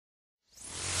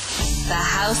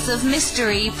House of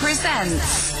Mystery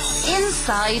presents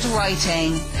Inside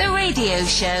Writing, the radio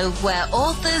show where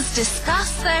authors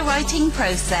discuss their writing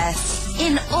process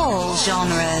in all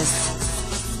genres.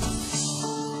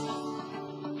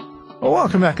 Well,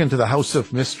 welcome back into the House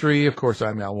of Mystery. Of course,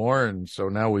 I'm Al Warren. So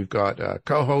now we've got a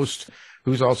co-host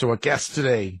who's also a guest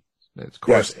today. It's, of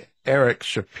course, yes, Eric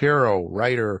Shapiro,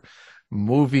 writer,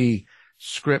 movie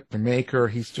script maker.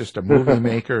 He's just a movie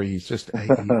maker. He's just,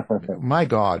 my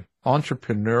God,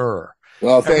 entrepreneur.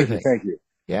 Well, thank you.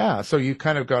 Yeah. So you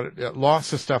kind of got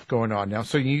lots of stuff going on now.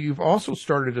 So you've also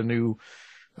started a new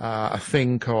a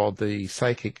thing called the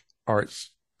Psychic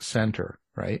Arts Center,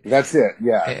 right? That's it.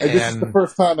 Yeah. And this is the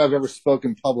first time I've ever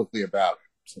spoken publicly about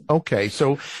it. Okay.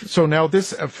 So now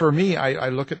this, for me, I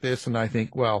look at this and I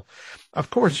think, well,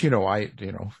 of course,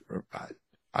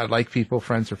 I like people,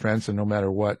 friends are friends, and no matter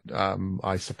what,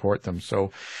 I support them.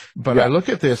 So, but yeah. I look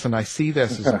at this and I see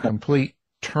this as a complete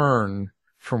turn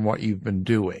from what you've been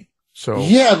doing. So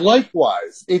yeah,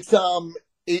 likewise.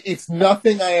 It's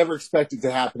nothing I ever expected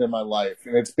to happen in my life,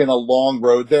 and it's been a long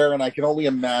road there. And I can only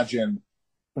imagine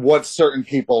what certain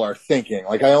people are thinking.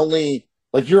 Like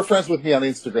you're friends with me on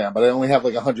Instagram, but I only have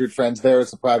like 100 friends there.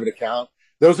 It's a private account.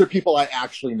 Those are people I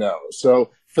actually know.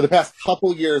 So for the past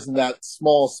couple years in that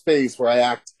small space where I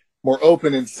act more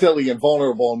open and silly and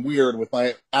vulnerable and weird with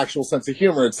my actual sense of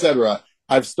humor, etc.,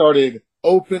 I've started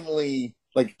openly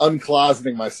like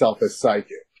uncloseting myself as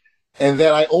psychic. And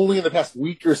then I only in the past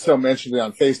week or so mentioned it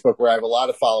on Facebook, where I have a lot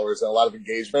of followers and a lot of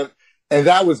engagement. And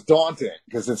that was daunting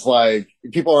because it's like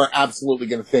people are absolutely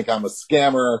going to think I'm a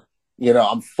scammer.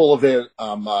 I'm full of it.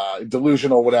 I'm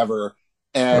delusional, whatever.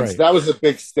 And right. That was a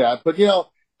big step. But,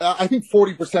 I think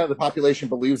 40% of the population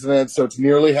believes in it, so it's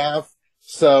nearly half.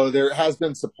 So there has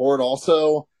been support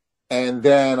also. And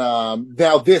then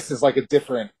now this is like a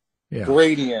different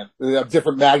gradient, a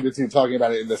different magnitude talking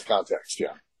about it in this context.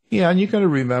 Yeah. Yeah, and you got to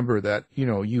remember that,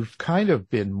 you've kind of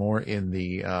been more in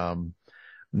the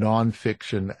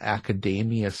nonfiction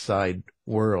academia side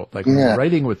world. Like when you're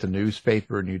writing with the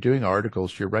newspaper and you're doing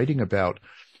articles, you're writing about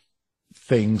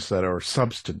things that are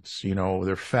substance,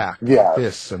 they're fact,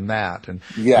 this and that, and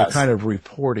they're kind of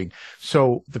reporting.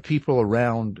 So the people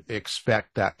around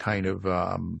expect that kind of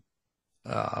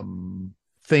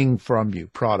thing from you,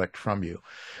 product from you.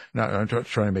 Not, I'm not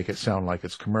trying to make it sound like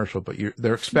it's commercial, but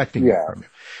they're expecting it from you.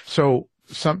 So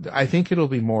I think it'll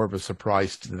be more of a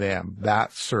surprise to them,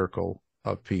 that circle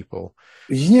of people.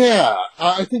 Yeah,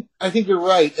 I think you're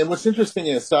right. And what's interesting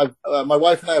is my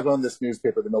wife and I have owned this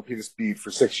newspaper, the Milpitas Beat,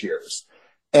 for 6 years.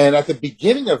 And at the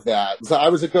beginning of that, so I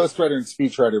was a ghostwriter and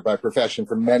speechwriter by profession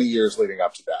for many years leading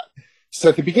up to that. So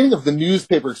at the beginning of the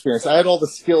newspaper experience, I had all the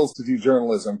skills to do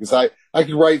journalism because I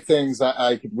could write things,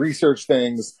 I could research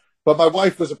things. But my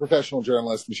wife was a professional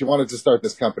journalist and she wanted to start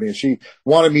this company, and she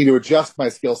wanted me to adjust my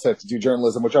skill set to do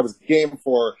journalism, which I was game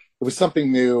for. It was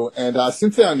something new. And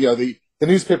since then, the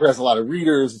newspaper has a lot of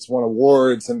readers. It's won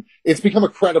awards and it's become a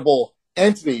credible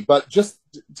entity. But just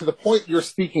to the point you're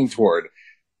speaking toward,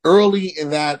 early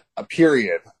in that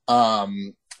period,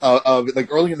 early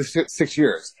in the 6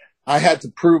 years, I had to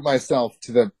prove myself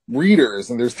to the readers,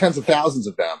 and there's tens of thousands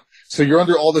of them. So you're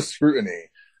under all this scrutiny,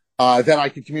 that I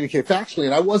could communicate factually.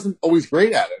 And I wasn't always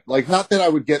great at it. Like, not that I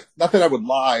would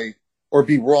lie or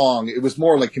be wrong. It was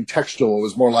more like contextual. It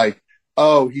was more like,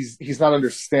 oh, he's not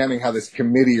understanding how this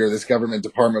committee or this government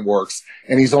department works,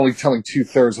 and he's only telling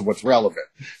 2/3 of what's relevant.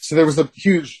 So there was a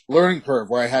huge learning curve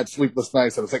where I had sleepless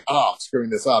nights. I was like, I'm screwing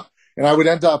this up. And I would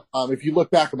end up, if you look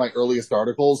back at my earliest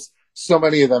articles, so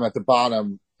many of them at the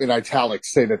bottom in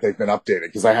italics say that they've been updated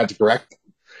because I had to correct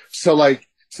them. So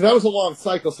that was a long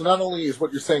cycle. So not only is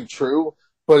what you're saying true,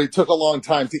 but it took a long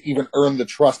time to even earn the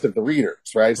trust of the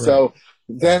readers, right? So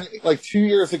then, 2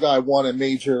 years ago, I won a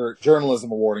major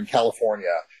journalism award in California.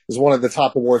 It was one of the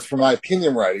top awards for my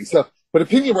opinion writing. So, but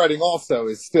opinion writing also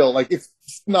is still, it's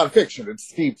not fiction. It's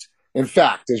steeped in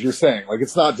fact, as you're saying.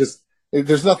 It's not just,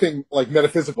 there's nothing,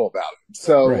 metaphysical about it.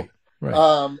 So,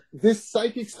 this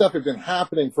psychic stuff had been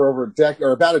happening for over a decade,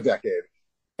 or about a decade.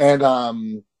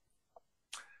 And,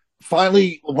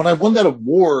 finally, when I won that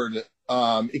award,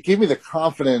 it gave me the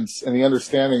confidence and the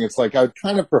understanding. It's like, I would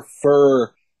kind of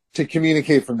prefer to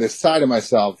communicate from this side of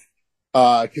myself,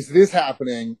 because it is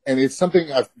happening, and it's something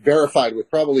I've verified with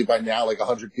probably by now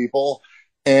 100 people,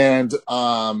 and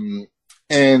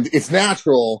it's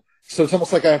natural. So it's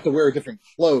almost like I have to wear a different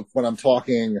cloak when I'm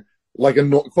talking like a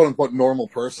quote unquote normal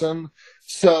person.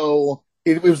 So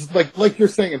it was like you're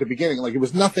saying at the beginning, it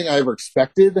was nothing I ever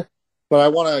expected, but I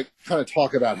want to kind of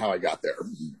talk about how I got there.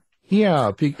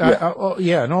 Yeah,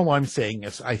 and all I'm saying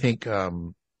is, I think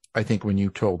when you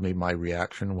told me, my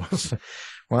reaction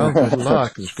Well, good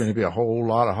luck. There's going to be a whole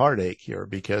lot of heartache here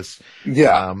because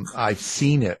I've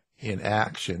seen it in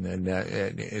action, and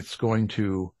it's going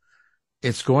to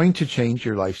change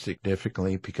your life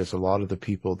significantly because a lot of the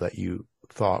people that you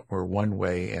thought were one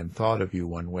way and thought of you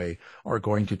one way are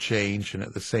going to change. And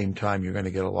at the same time, you're going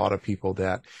to get a lot of people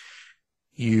that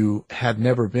you had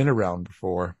never been around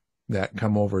before that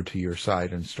come over to your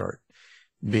side and start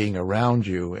being around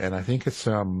you. And I think it's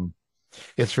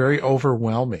very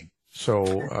overwhelming. So,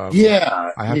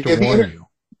 I have to warn you.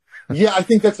 Yeah, I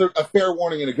think that's a fair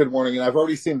warning and a good warning. And I've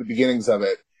already seen the beginnings of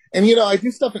it. And, I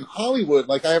do stuff in Hollywood.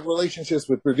 Like, I have relationships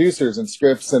with producers and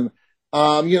scripts. And,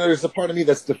 there's a part of me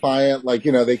that's defiant. Like,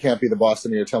 they can't be the boss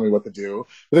of me or tell me what to do.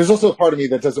 But there's also a part of me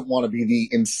that doesn't want to be the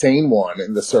insane one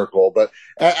in the circle. But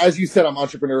as you said, I'm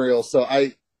entrepreneurial. So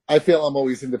I feel I'm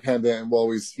always independent and will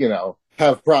always,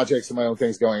 have projects and my own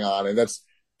things going on. And that's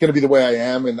going to be the way I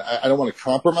am. And I don't want to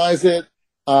compromise it.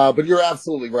 But you're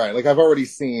absolutely right. Like, I've already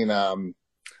seen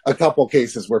a couple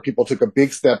cases where people took a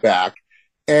big step back.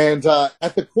 And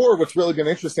at the core, what's really been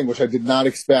interesting, which I did not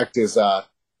expect, is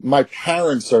my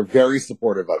parents are very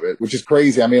supportive of it, which is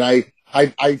crazy. I mean,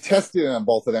 I tested it on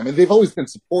both of them, and they've always been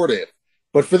supportive.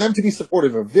 But for them to be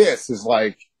supportive of this is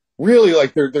like really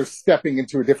like they're stepping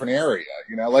into a different area,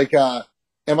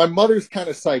 and my mother's kind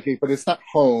of psychic, but it's not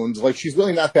honed. Like, she's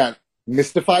really not that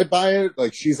mystified by it.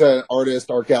 Like, she's an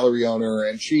artist, art gallery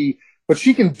owner, but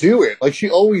she can do it. Like, she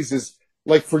always is.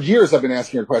 Like, for years, I've been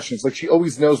asking her questions. Like, she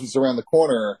always knows what's around the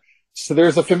corner. So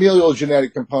there's a familial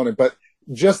genetic component, but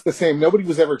just the same, nobody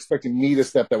was ever expecting me to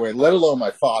step that way, let alone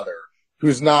my father,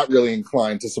 who's not really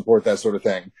inclined to support that sort of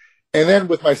thing. And then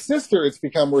with my sister, it's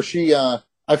become where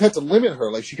I've had to limit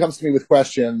her. Like, she comes to me with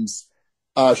questions.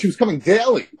 She was coming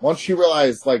daily. Once she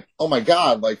realized, like, oh my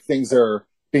God, like, things are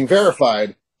being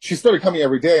verified, she started coming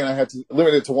every day, and I had to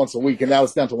limit it to once a week. And now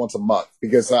it's down to once a month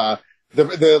because,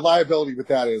 the liability with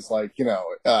that is like,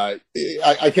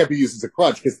 I can't be used as a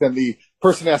crutch because then the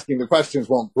person asking the questions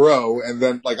won't grow. And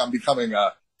then like I'm becoming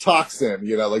a toxin,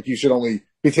 like you should only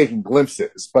be taking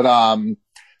glimpses. But,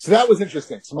 so that was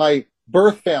interesting. So my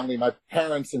birth family, my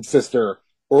parents and sister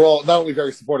were all not only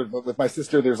very supportive, but with my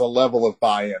sister, there's a level of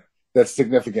buy-in that's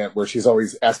significant where she's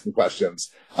always asking questions.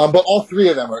 But all three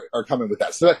of them are coming with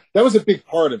that. So that was a big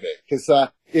part of it because,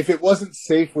 if it wasn't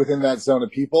safe within that zone of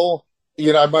people,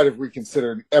 I might have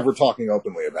reconsidered ever talking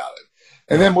openly about it.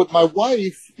 And then with my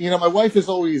wife, my wife has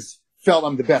always felt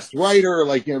I'm the best writer,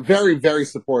 like, very, very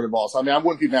supportive also. I mean, I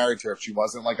wouldn't be married to her if she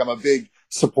wasn't. Like, I'm a big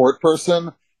support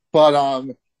person. But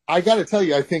I got to tell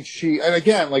you, I think and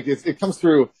again, like, it comes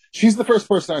through, she's the first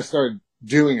person I started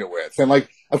doing it with. And, like,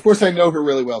 of course, I know her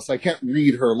really well, so I can't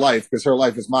read her life because her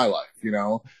life is my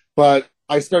life, But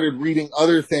I started reading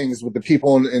other things with the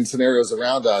people in scenarios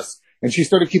around us. And she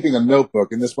started keeping a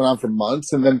notebook, and this went on for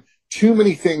months. And then too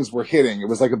many things were hitting. It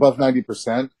was like above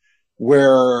 90%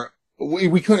 where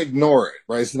we couldn't ignore it,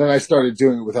 right? So then I started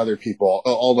doing it with other people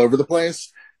all over the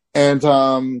place.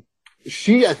 And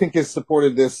she, I think, has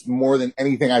supported this more than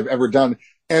anything I've ever done.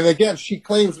 And again, she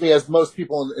claims me, as most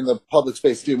people in the public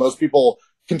space do. Most people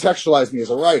contextualize me as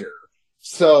a writer.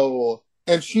 So,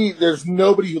 and there's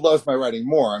nobody who loves my writing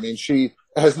more. I mean, she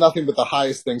has nothing but the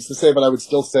highest things to say, but I would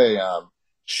still say,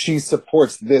 she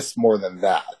supports this more than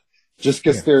that, just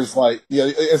because there's like,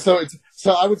 and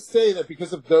so I would say that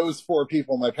because of those four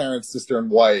people, my parents, sister, and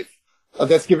wife,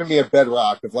 that's given me a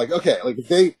bedrock of like, okay, like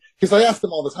because I ask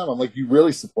them all the time, I'm like, you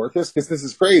really support this? Because this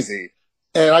is crazy.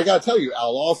 And I got to tell you,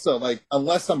 Al, also, like,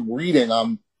 unless I'm reading,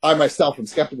 I myself am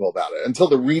skeptical about it until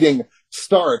the reading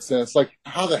starts. And it's like,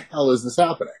 how the hell is this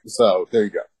happening? So there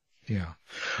you go. Yeah.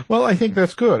 Well, I think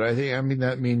that's good. I mean,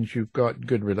 that means you've got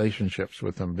good relationships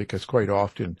with them because quite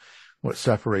often what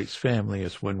separates family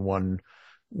is when one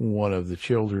of the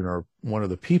children or one of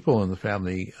the people in the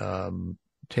family,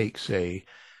 takes a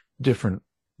different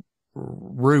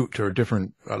route or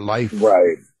different life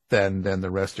than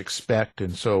the rest expect.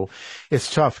 And so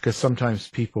it's tough because sometimes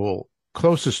people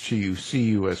closest to you see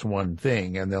you as one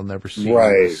thing and they'll never see you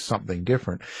as something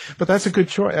different. But that's a good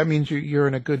choice. I mean, you're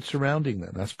in a good surrounding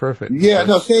then. That's perfect. Yeah,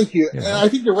 no, thank you. And I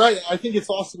think you're right. I think it's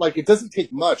also like, it doesn't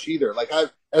take much either. Like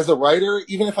as a writer,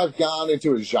 even if I've gone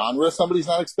into a genre somebody's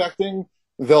not expecting,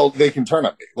 they can turn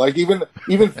on me. Like even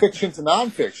fiction to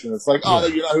nonfiction. It's like, oh,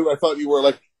 you're not who I thought you were.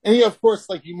 Like, and of course,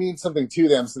 like you mean something to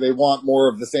them. So they want more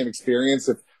of the same experience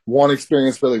if one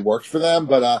experience really worked for them.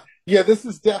 But, this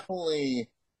is definitely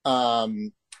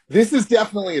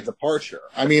a departure.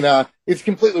 I mean, it's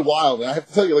completely wild. And I have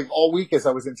to tell you, like all week as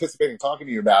I was anticipating talking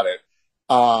to you about it,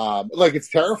 like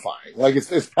it's terrifying. Like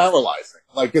it's paralyzing.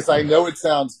 Like, cause I know it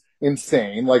sounds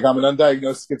insane. Like I'm an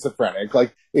undiagnosed schizophrenic.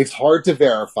 Like it's hard to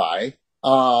verify.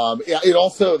 It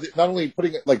also, not only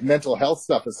putting like mental health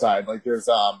stuff aside, like there's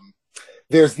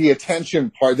the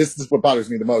attention part. This is what bothers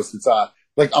me the most. It's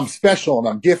like I'm special and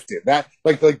I'm gifted. That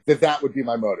that would be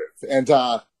my motive.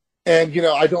 And you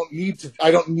know, I don't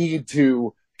need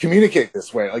to communicate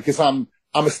this way. Like, cause I'm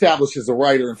established as a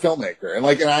writer and filmmaker, and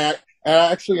I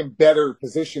actually am better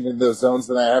positioned in those zones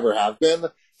than I ever have been.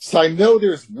 So I know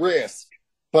there's risk,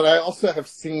 but I also have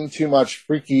seen too much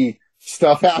freaky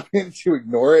stuff happen to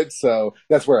ignore it. So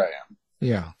that's where I am.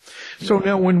 Yeah. So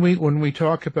now when we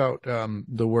talk about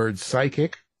the word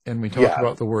psychic and we talk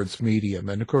about the words medium,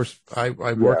 and of course I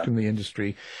worked in the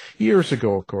industry years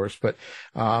ago, of course, but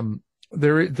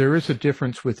there is a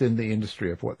difference within the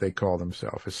industry of what they call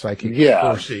themselves. A psychic is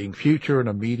foreseeing future, and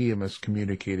a medium is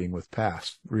communicating with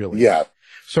past, really. Yeah.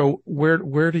 So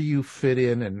where do you fit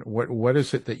in, and what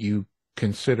is it that you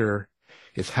consider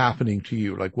is happening to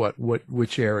you? Like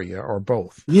which area, or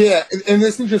both? Yeah, and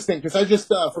it's interesting because I just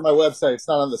for my website, it's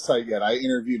not on the site yet, I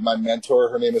interviewed my mentor.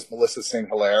 Her name is Melissa St.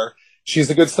 Hilaire. She's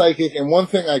a good psychic, and one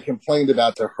thing I complained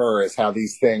about to her is how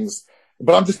these things,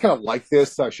 but I'm just kind of like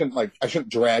this, so I shouldn't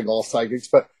drag all psychics,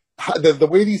 but the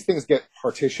way these things get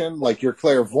partitioned, like you're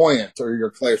clairvoyant or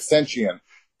you're clairsentient,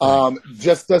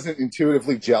 just doesn't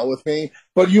intuitively gel with me.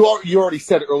 But you already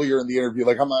said earlier in the interview,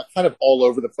 like I'm a kind of all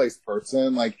over the place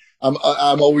person. Like I'm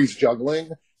always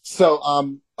juggling. So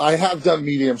I have done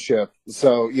mediumship.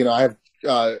 So you know, I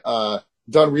have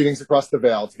done readings across the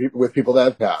veil with people that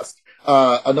have passed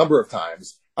a number of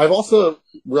times. I've also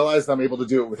realized I'm able to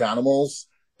do it with animals.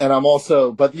 And I'm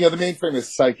also, but you know, the main frame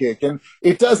is psychic, and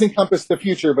it does encompass the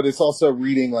future, but it's also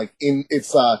reading like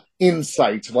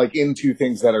insight, like into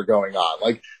things that are going on.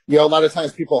 Like, you know, a lot of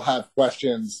times people have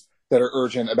questions that are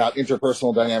urgent about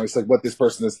interpersonal dynamics, like what this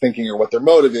person is thinking or what their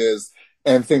motive is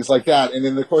and things like that. And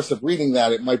in the course of reading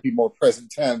that, it might be more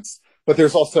present tense, but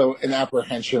there's also an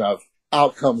apprehension of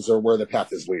outcomes or where the path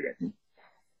is leading.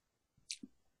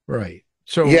 Right.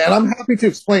 So yeah, and I'm happy to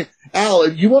explain.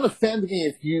 Al, you won't offend me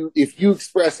if you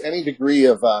express any degree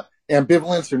of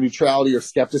ambivalence or neutrality or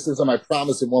skepticism. I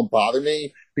promise it won't bother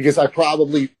me, because I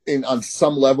probably on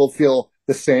some level feel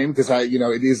the same, because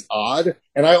it is odd,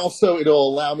 and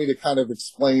it'll allow me to kind of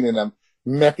explain in a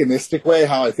mechanistic way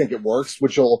how I think it works,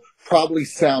 which will probably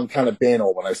sound kind of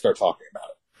banal when I start talking about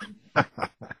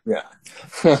it. Yeah.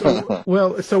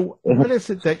 So what is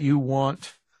it that you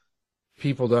want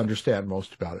people to understand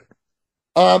most about it?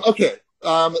 Okay.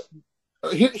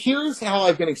 Here's how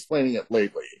I've been explaining it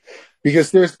lately, because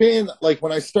there's been, like,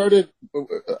 when I started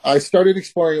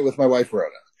exploring it with my wife,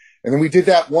 Rhoda, and then we did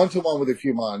that one-to-one with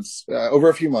over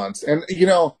a few months. And, you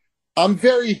know, I'm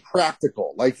very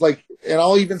practical, like, and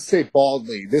I'll even say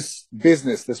baldly, this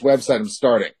website I'm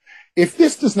starting, if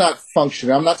this does not function,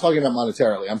 I'm not talking about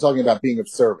monetarily, I'm talking about being of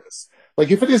service.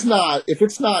 Like, if it's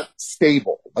not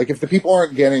stable, like if the people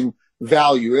aren't getting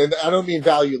value, and I don't mean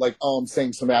value like, oh, I'm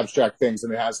saying some abstract things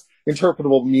and it has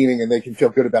interpretable meaning and they can feel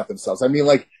good about themselves. I mean,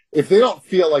 like, if they don't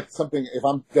feel like something,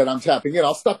 that I'm tapping in,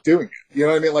 I'll stop doing it. You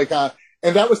know what I mean? Like,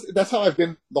 and that's how I've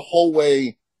been the whole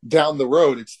way down the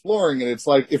road exploring it. It's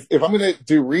like, if I'm going to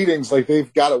do readings, like,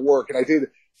 they've got to work. And I did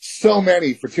so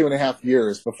many for 2.5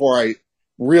 years before I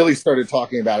really started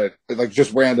talking about it, like,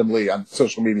 just randomly on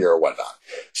social media or whatnot.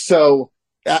 So,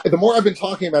 the more I've been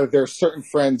talking about it, there are certain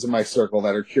friends in my circle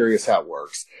that are curious how it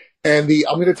works. And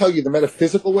I'm going to tell you the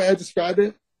metaphysical way I describe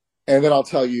it, and then I'll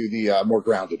tell you the more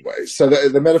grounded way. So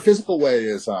the metaphysical way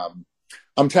is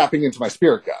I'm tapping into my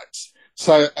spirit guides.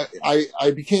 So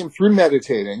I became, through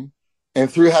meditating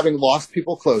and through having lost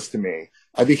people close to me,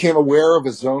 I became aware of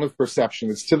a zone of perception.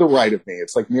 It's to the right of me.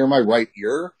 It's like near my right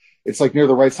ear. It's like near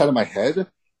the right side of my head.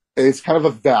 It's kind of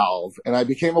a valve, and I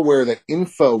became aware that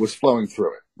info was flowing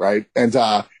through it, right? And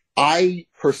I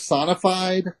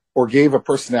personified or gave a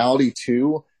personality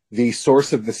to the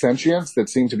source of the sentience that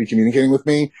seemed to be communicating with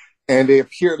me, and they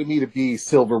appear to me to be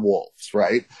silver wolves,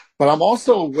 right? But I'm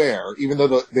also aware, even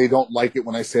though they don't like it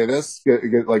when I say this,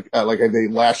 like they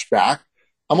lash back,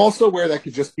 I'm also aware that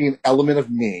could just be an element of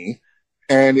me,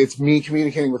 and it's me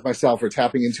communicating with myself or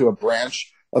tapping into a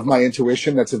branch of my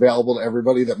intuition that's available to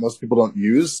everybody that most people don't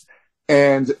use.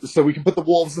 And so we can put the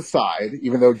wolves aside,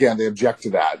 even though, again, they object to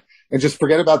that, and just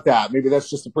forget about that. Maybe that's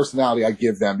just a personality I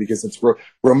give them because it's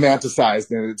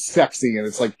romanticized and it's sexy and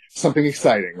it's like something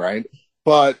exciting, right?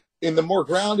 But in the more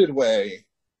grounded way,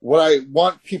 what I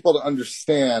want people to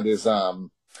understand is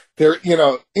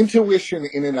intuition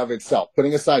in and of itself,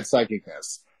 putting aside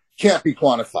psychicness, can't be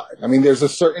quantified. I mean, there's a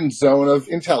certain zone of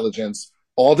intelligence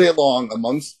all day long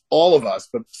amongst all of us,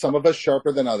 but some of us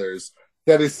sharper than others,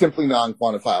 that is simply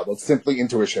non-quantifiable. It's simply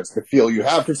intuition. It's the feel you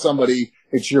have for somebody.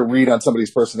 It's your read on somebody's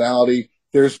personality.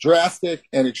 there's drastic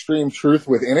and extreme truth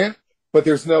within it, but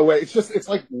there's no way. It's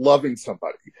like loving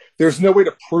somebody. There's no way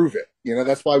to prove it. You know,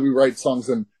 that's why we write songs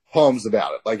and poems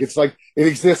about it. Like, it's like it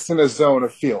exists in a zone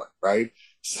of feeling, right?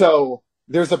 So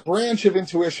there's a branch of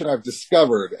intuition I've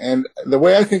discovered, and the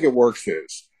way I think it works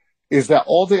is that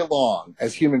all day long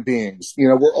as human beings, you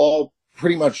know, we're all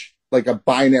pretty much like a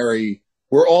binary.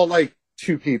 We're all like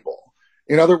two people.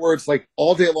 In other words, like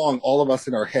all day long, all of us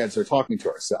in our heads are talking to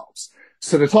ourselves.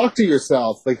 So to talk to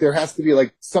yourself, like there has to be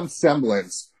like some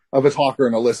semblance of a talker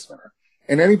and a listener.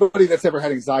 And anybody that's ever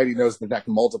had anxiety knows that that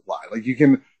can multiply. Like you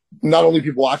can not only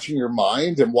be watching your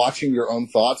mind and watching your own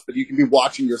thoughts, but you can be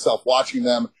watching yourself, watching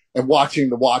them, and watching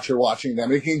the watcher watching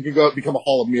them. It can become a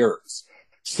hall of mirrors.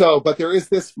 So, but there is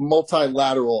this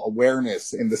multilateral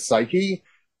awareness in the psyche.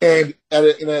 And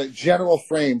in a general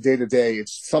frame, day to day,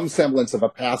 it's some semblance of a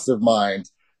passive mind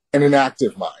and an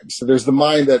active mind. So there's the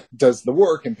mind that does the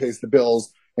work and pays the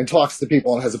bills and talks to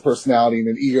people and has a personality and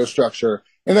an ego structure.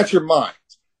 And that's your mind.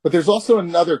 But there's also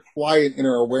another quiet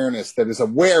inner awareness that is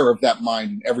aware of that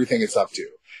mind and everything it's up to.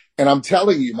 And I'm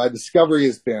telling you, my discovery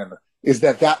is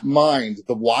that mind,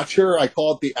 the watcher, I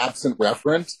call it the absent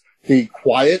referent, the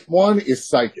quiet one is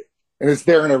psychic. And it's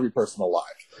there in every person alive.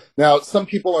 Now, some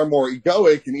people are more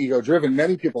egoic and ego-driven.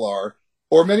 Many people are.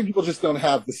 Or many people just don't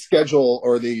have the schedule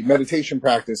or the meditation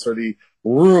practice or the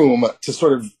room to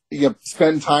sort of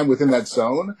spend time within that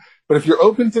zone. But if you're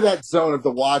open to that zone of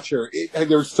the watcher,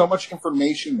 there's so much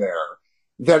information there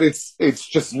that it's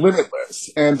just limitless.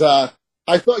 And I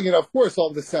thought, of course, all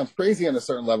of this sounds crazy on a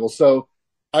certain level. So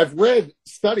I've read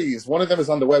studies. One of them is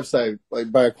on the website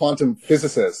by a quantum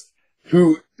physicist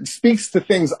who speaks to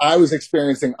things I was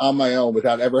experiencing on my own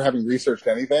without ever having researched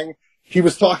anything. He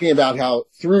was talking about how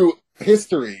through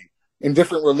history in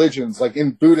different religions, like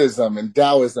in Buddhism and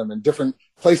Taoism and different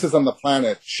places on the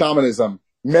planet, shamanism,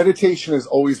 meditation is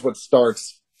always what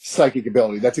starts psychic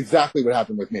ability. That's exactly what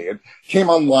happened with me. It came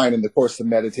online in the course of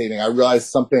meditating. I realized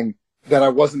something that I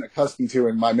wasn't accustomed to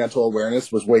in my mental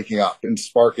awareness was waking up and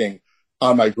sparking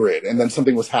on my grid. And then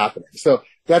something was happening. So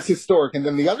that's historic. And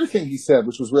then the other thing he said,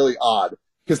 which was really odd,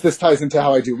 because this ties into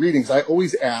how I do readings, I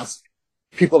always ask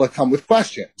people to come with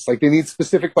questions. Like they need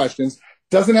specific questions.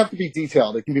 Doesn't have to be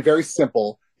detailed. It can be very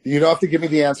simple. You don't have to give me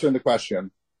the answer in the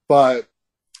question. But,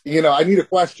 I need a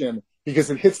question because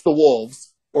it hits the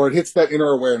wolves or it hits that inner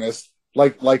awareness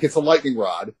like it's a lightning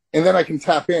rod. And then I can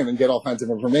tap in and get all kinds of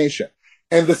information.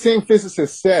 And the same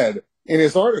physicist said in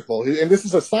his article, and this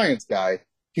is a science guy,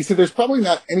 he said there's probably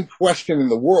not any question in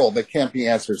the world that can't be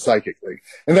answered psychically.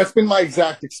 And that's been my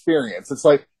exact experience. It's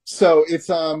like, so it's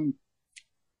a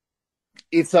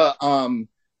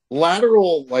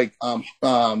lateral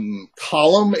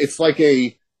column. It's like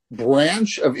a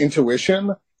branch of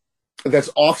intuition that's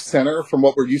off center from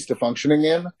what we're used to functioning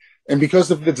in. And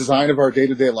because of the design of our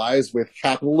day-to-day lives with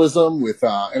capitalism,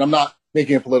 and I'm not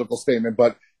making a political statement,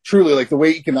 but truly like the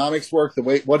way economics work,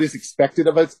 what is expected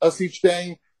of us each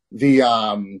day, the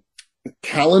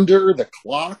calendar, the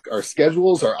clock, our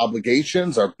schedules, our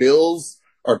obligations, our bills,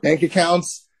 our bank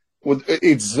accounts,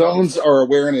 it zones our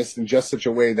awareness in just such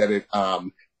a way that it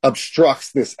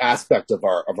obstructs this aspect of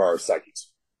our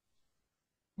psyches.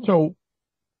 So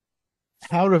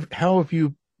how have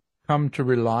you come to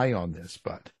rely on this,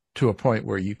 but to a point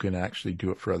where you can actually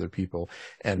do it for other people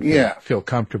and feel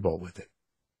comfortable with it?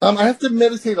 I have to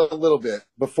meditate a little bit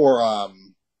before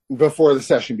the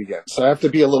session begins. So I have to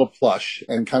be a little plush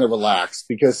and kind of relaxed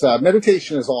because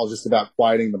meditation is all just about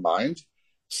quieting the mind.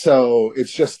 So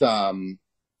it's just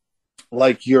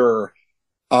like you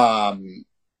have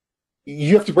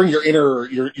to bring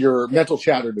your mental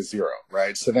chatter to zero,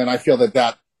 right? So then I feel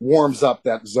that warms up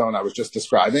that zone I was just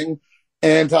describing.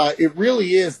 And it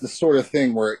really is the sort of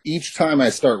thing where each time I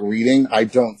start reading, I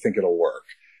don't think it'll work.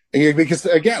 Because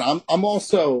again, I'm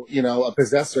also, a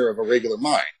possessor of a regular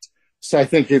mind. So I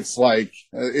think it's like,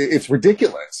 it's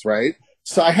ridiculous, right?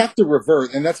 So I have to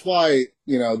revert. And that's why,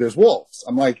 there's wolves.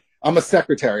 I'm a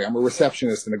secretary. I'm a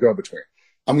receptionist and a go-between.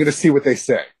 I'm going to see what they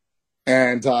say.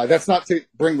 And that's not to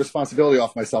bring responsibility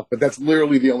off myself, but that's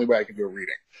literally the only way I can do a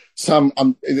reading. So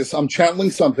I'm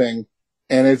channeling something,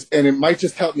 and it might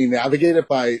just help me navigate it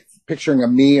by picturing a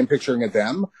me and picturing a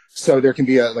them. So there can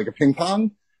be a ping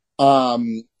pong.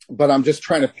 But I'm just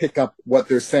trying to pick up what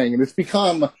they're saying. And it's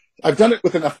become, I've done it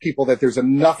with enough people that there's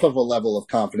enough of a level of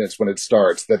confidence when it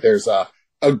starts that there's a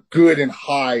good and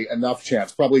high enough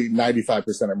chance, probably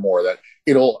 95% or more, that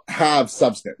it'll have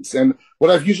substance. And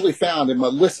what I've usually found, and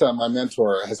Melissa, my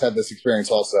mentor, has had this experience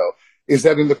also, is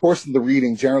that in the course of the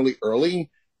reading, generally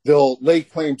early, they'll lay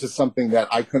claim to something that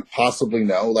I couldn't possibly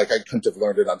know. Like I couldn't have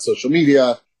learned it on social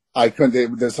media.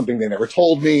 There's something they never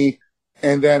told me.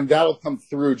 and then that'll come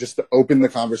through just to open the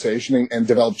conversation and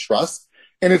develop trust.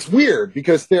 And it's weird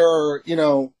because there are,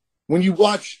 when you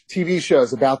watch TV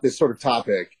shows about this sort of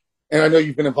topic, and I know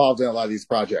you've been involved in a lot of these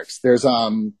projects, there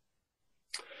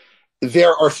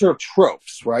are sort of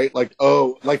tropes, right? Like,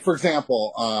 for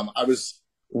example, I was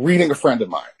reading a friend of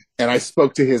mine and I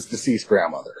spoke to his deceased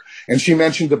grandmother and she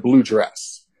mentioned a blue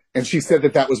dress and she said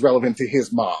that was relevant to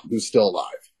his mom who's still alive.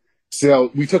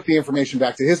 So we took the information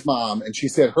back to his mom and she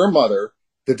said her mother,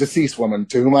 the deceased woman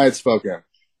to whom I had spoken,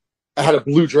 had a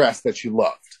blue dress that she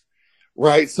loved.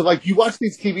 Right. So like you watch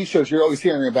these TV shows, you're always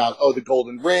hearing about, the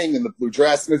golden ring and the blue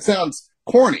dress. And it sounds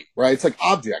corny, right? It's like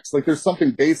objects, like there's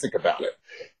something basic about it.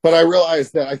 But I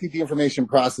realized that I think the information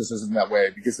process isn't that way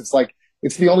because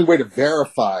it's the only way to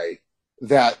verify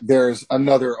that there's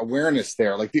another awareness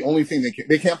there. Like the only thing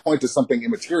they can't point to something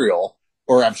immaterial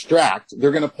or abstract.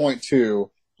 They're going to point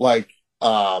to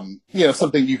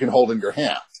something you can hold in your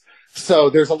hand. So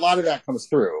there's a lot of that comes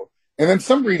through. And then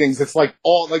some readings, it's like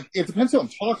it depends who I'm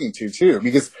talking to too,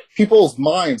 because people's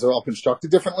minds are all constructed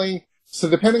differently. So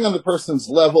depending on the person's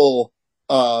level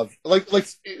of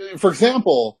for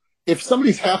example, if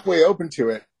somebody's halfway open to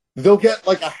it, they'll get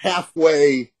like a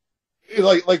halfway,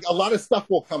 like a lot of stuff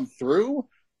will come through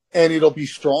and it'll be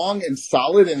strong and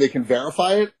solid and they can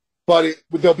verify it. But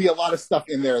there'll be a lot of stuff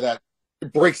in there that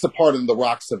breaks apart in the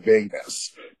rocks of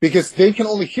vagueness because they can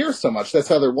only hear so much. That's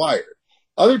how they're wired.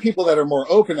 Other people that are more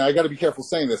open, I got to be careful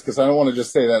saying this because I don't want to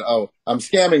just say that, I'm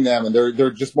scamming them and they're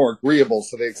just more agreeable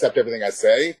so they accept everything I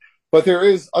say. But there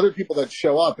is other people that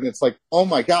show up and it's like, oh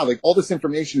my God, like all this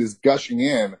information is gushing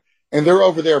in and they're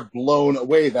over there blown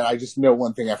away that I just know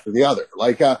one thing after the other.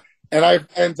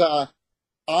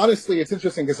 Honestly, it's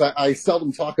interesting because I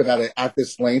seldom talk about it at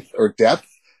this length or depth,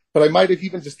 but I might have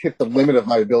even just hit the limit of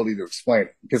my ability to explain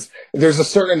it because there's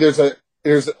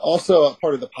also a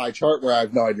part of the pie chart where I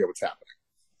have no idea what's happening.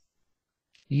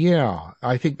 Yeah,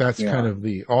 I think that's kind of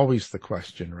always the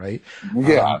question, right?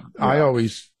 Yeah. I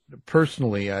always,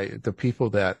 personally, the people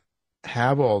that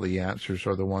have all the answers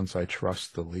are the ones I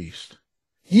trust the least.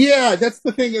 Yeah, that's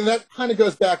the thing. And that kind of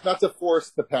goes back, not to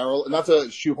force the parallel, not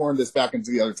to shoehorn this back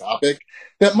into the other topic.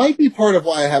 That might be part of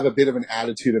why I have a bit of an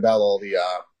attitude about all the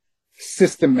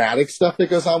systematic stuff that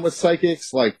goes on with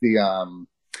psychics, like the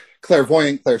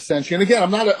clairvoyant, clairsentient. Again,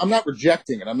 I'm not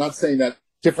rejecting it. I'm not saying that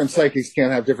different psychics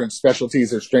can't have different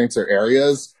specialties or strengths or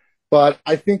areas. But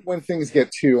I think when things get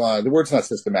too, the word's not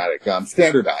systematic,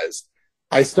 standardized,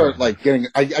 I start I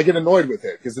get annoyed with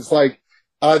it because it's like,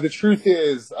 the truth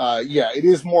is, it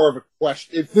is more of a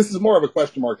question. This is more of a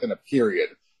question mark than a period,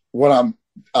 what I'm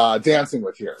dancing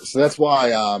with here. So that's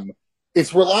why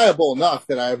it's reliable enough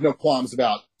that I have no qualms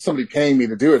about somebody paying me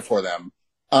to do it for them.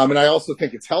 And I also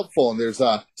think it's helpful, and there's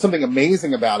something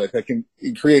amazing about it that can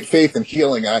create faith and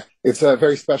healing. It's a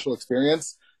very special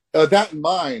experience. That in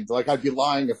mind, I'd be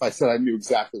lying if I said I knew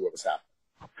exactly what was happening.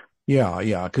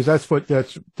 Yeah, because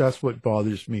that's what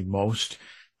bothers me most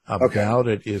about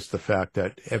it is the fact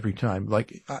that every time,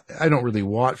 I don't really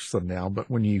watch them now, but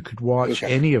when you could watch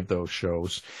any of those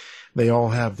shows, they all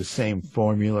have the same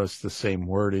formulas, the same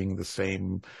wording, the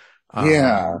same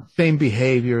same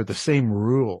behavior, the same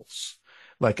rules.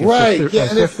 As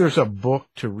if there's a book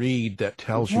to read that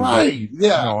tells you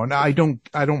and I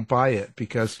don't buy it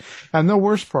and the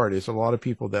worst part is a lot of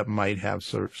people that might have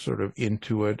sort of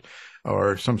intuit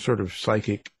or some sort of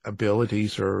psychic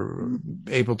abilities or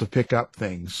able to pick up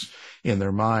things in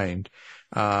their mind,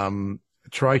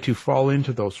 try to fall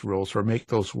into those rules or make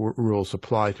those rules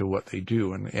apply to what they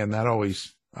do. And that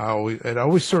it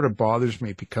always sort of bothers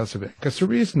me because of it, because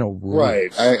there is no rules.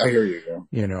 Right. I hear you.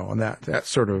 And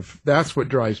that's what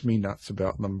drives me nuts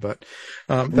about them. But,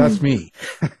 that's me.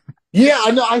 Yeah,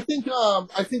 I know. I think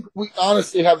we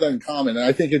honestly have that in common. And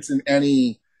I think it's in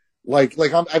any,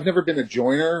 I've never been a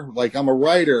joiner. I'm a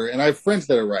writer and I have friends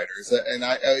that are writers. And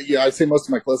I'd say most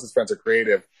of my closest friends are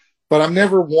creative, but I'm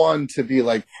never one to be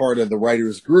part of the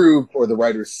writers group or the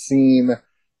writers scene.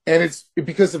 And it's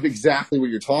because of exactly what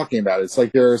you're talking about. It's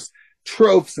there's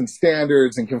tropes and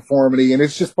standards and conformity, and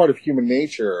it's just part of human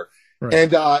nature. Right.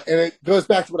 And it goes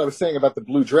back to what I was saying about the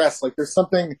blue dress. There's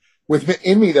something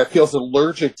within me that feels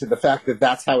allergic to the fact that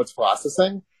that's how it's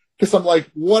processing. Because I'm like,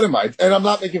 what am I? And I'm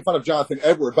not making fun of Jonathan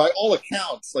Edward. By all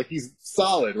accounts, he's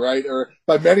solid, right? Or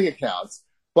by many accounts.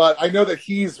 But I know that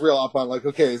he's real up on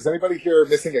okay, is anybody here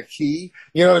missing a key?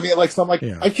 You know what I mean? So I'm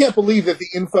I can't believe that the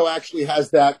info actually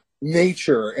has that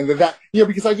nature and that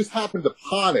because I just happened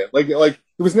upon it. It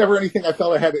was never anything I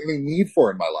felt I had any need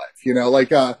for in my life,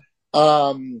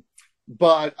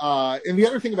 but and the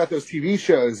other thing about those TV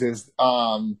shows is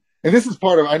And this is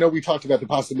part of, I know we talked about the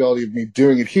possibility of me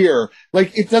doing it here.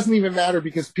 Like, it doesn't even matter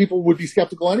because people would be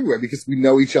skeptical anyway, because we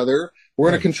know each other. We're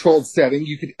in a controlled setting.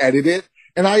 You could edit it.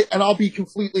 And I'll be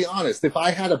completely honest. If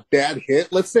I had a bad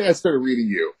hit, let's say I started reading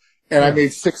you and I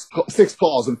made six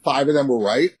calls and 5 of them were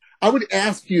right, I would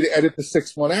ask you to edit the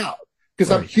 6th one out.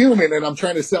 Because I'm human and I'm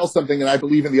trying to sell something and I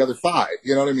believe in the other 5.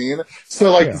 You know what I mean?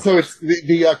 So so it's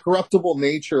the corruptible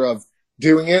nature of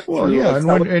doing it. Well,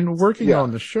 and working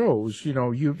on the shows,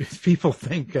 people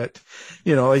think that,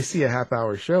 they see a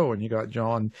half-hour show and you got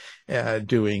John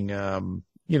doing,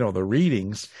 the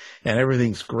readings and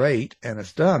everything's great and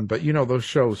it's done. But, those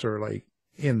shows are like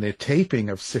in the taping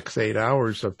of 6-8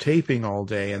 hours of taping all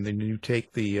day. And then you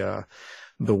take the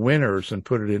winners and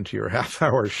put it into your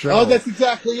half-hour show. Oh, that's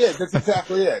exactly it.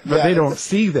 But they don't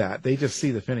see that. They just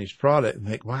see the finished product and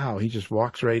think, wow, he just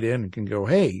walks right in and can go,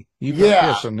 hey, you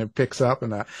got this, and it picks up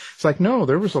and that. It's like, no,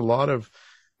 there was a lot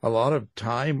of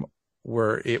time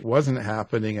where it wasn't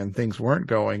happening and things weren't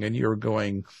going, and you're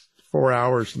going 4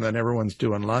 hours and then everyone's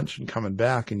doing lunch and coming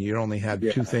back and you only had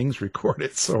 2 things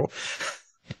recorded. So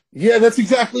yeah, that's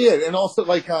exactly it. And also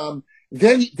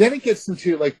then it gets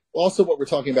into also what we're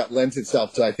talking about lends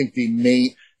itself to, I think,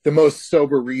 the most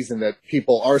sober reason that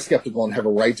people are skeptical and have a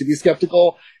right to be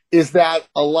skeptical is that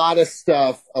a lot of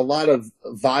stuff, a lot of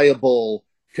viable,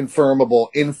 confirmable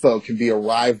info can be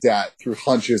arrived at through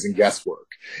hunches and guesswork.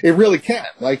 It really can.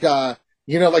 For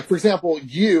example,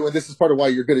 and this is part of why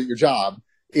you're good at your job,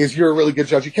 is you're a really good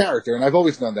judge of character. And I've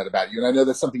always known that about you. And I know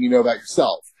that's something you know about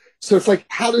yourself. So it's like,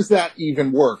 how does that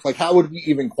even work? Like, how would we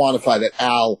even quantify that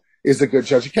Al is a good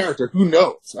judge of character? Who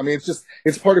knows? I mean,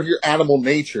 it's part of your animal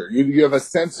nature. You have a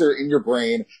sensor in your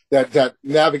brain that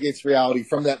navigates reality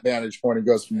from that vantage point and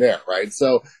goes from there, right?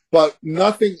 So, but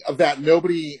nothing of that,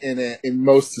 nobody in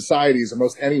most societies or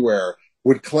most anywhere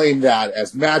would claim that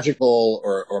as magical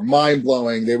or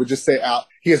mind-blowing. They would just say,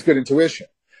 he has good intuition.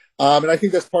 And I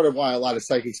think that's part of why a lot of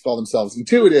psychics call themselves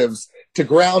intuitives, to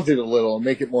ground it a little and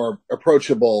make it more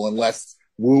approachable and less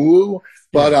woo-woo.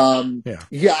 But,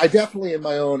 I definitely, in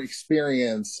my own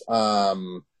experience, have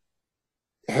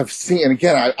seen, and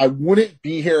again, I wouldn't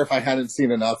be here if I hadn't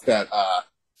seen enough that,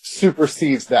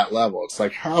 supersedes that level. It's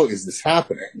like, how is this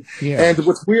happening? Yeah. And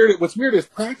what's weird is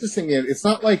practicing it. It's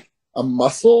not like a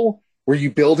muscle where you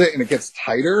build it and it gets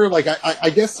tighter. Like, I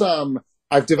guess,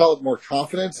 I've developed more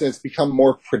confidence and it's become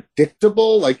more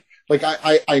predictable.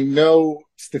 I know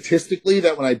statistically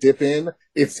that when I dip in,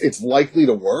 it's likely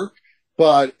to work.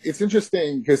 But it's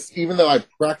interesting because even though I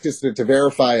practiced it to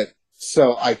verify it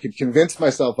so I could convince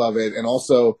myself of it, and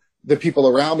also the people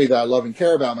around me that I love and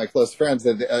care about, my close friends,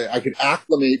 that I could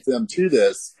acclimate them to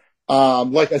this.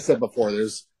 Like I said before,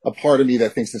 there's a part of me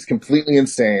that thinks it's completely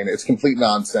insane. It's complete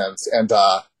nonsense. And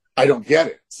I don't get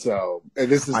it. So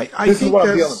this is what I'm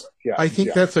dealing with. Yeah, I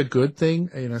think that's a good thing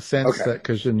in a sense, that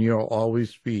because then you'll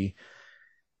always be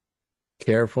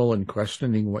careful and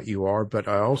questioning what you are. But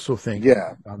I also think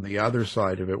on the other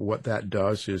side of it, what that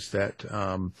does is that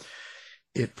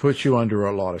it puts you under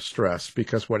a lot of stress,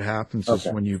 because what happens is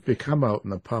when you become out in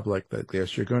the public like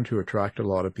this, you're going to attract a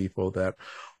lot of people that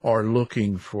are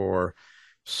looking for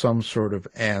some sort of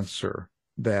answer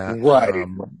that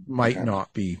might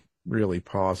not be really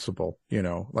possible,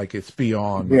 like it's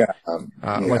beyond,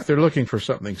 like they're looking for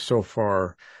something so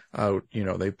far out,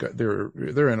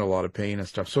 they're in a lot of pain and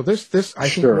stuff. So this, I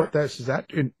think what that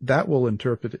is, that will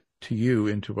interpret it to you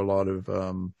into a lot of,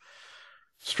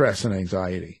 stress and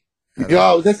anxiety.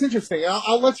 That's interesting.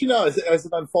 I'll let you know as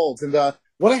it unfolds. And,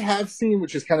 what I have seen,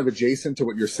 which is kind of adjacent to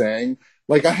what you're saying,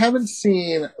 I haven't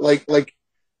seen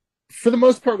for the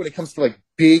most part, when it comes to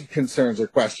big concerns or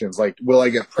questions, will I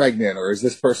get pregnant or is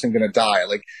this person going to die?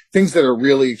 Things that are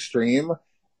really extreme.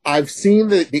 I've seen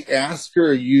that the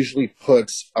asker usually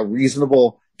puts a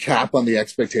reasonable cap on the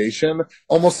expectation,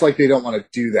 almost like they don't want to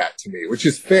do that to me, which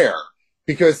is fair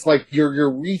because you're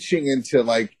reaching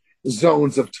into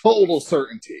zones of total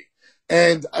certainty.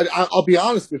 And I'll be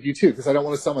honest with you too, because I don't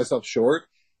want to sell myself short.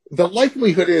 The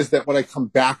likelihood is that what I come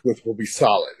back with will be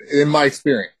solid in my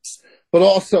experience. But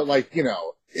also,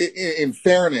 in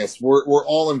fairness, we're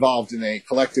all involved in a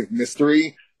collective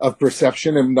mystery of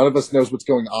perception, and none of us knows what's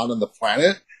going on the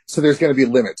planet. So there's going to be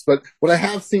limits. But what I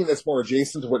have seen that's more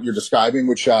adjacent to what you're describing,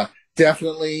 which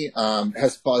definitely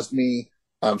has caused me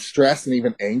stress and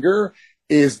even anger,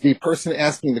 is the person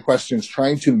asking the questions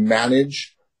trying to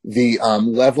manage the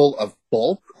level of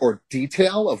bulk or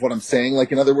detail of what I'm saying.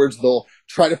 In other words, they'll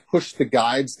try to push the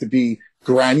guides to be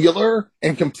granular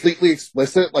and completely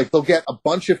explicit. They'll get a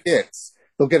bunch of hits,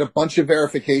 they'll get a bunch of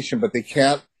verification, but they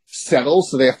can't settle,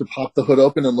 so they have to pop the hood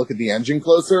open and look at the engine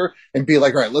closer and be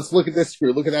like, all right, let's look at this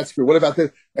screw, look at that screw, what about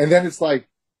this? And then it's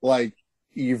like,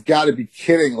 you've got to be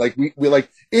kidding. Like, we like,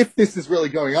 if this is really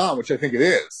going on, which I think it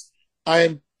is,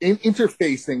 I'm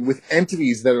interfacing with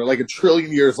entities that are like 1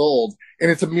 trillion years old, and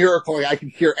it's a miracle I can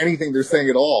hear anything they're saying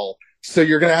at all. So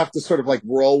you're going to have to sort of like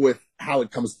roll with how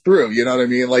it comes through. You know what I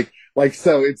mean? Like,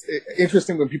 so it's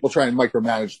interesting when people try and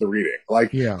micromanage the reading.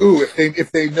 Like, ooh,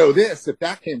 if they know this, if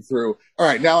that came through, all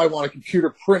right, now I want a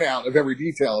computer printout of every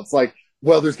detail. It's like,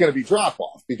 well, there's going to be drop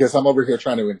off because I'm over here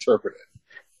trying to interpret it.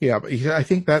 Yeah, but I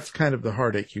think that's kind of the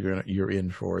heartache you're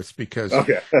in for. It's because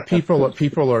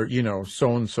people are, you know,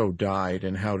 so and so died,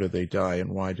 and how did they die, and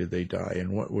why did they die,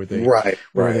 and what were they?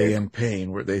 Were they in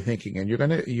pain? Were they thinking? And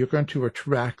you're going to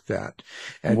attract that,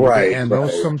 and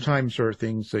those sometimes are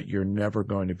things that you're never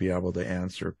going to be able to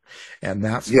answer, and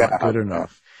that's not good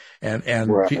enough. And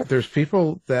there's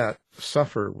people that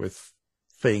suffer with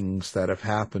things that have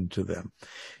happened to them,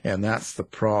 and that's the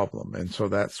problem. And so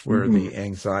that's where the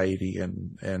anxiety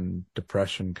and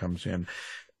depression comes in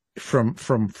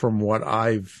from what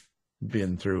I've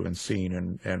been through and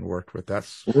seen and worked with.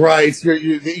 That's right. So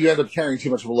you end up carrying too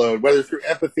much of a load, whether through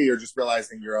empathy or just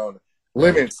realizing your own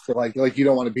limits. To like you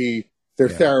don't want to be their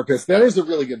therapist. That is a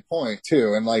really good point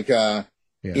too. And like,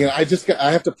 you know,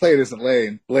 I have to play it as it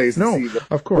lays. No, and see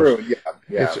of course. Through.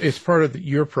 Yeah. It's part of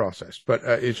your process, but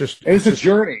it's a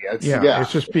journey.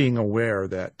 It's just being aware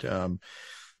that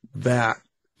that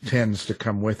tends to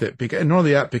come with it. Because, and not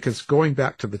only that, because going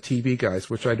back to the TV guys,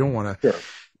 which I don't want to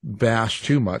bash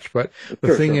too much, but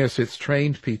the thing is, it's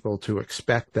trained people to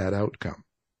expect that outcome.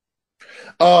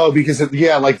 Oh, because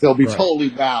like they'll be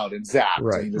totally wowed and zapped.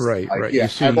 Right. Yeah,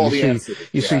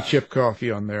 you see Chip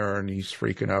Coffey on there, and he's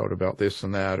freaking out about this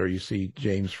and that, or you see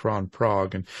James Von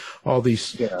Prague and all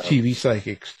these TV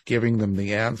psychics giving them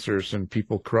the answers, and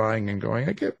people crying and going,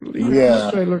 "I can't believe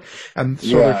this." And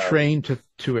so they're trained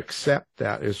to accept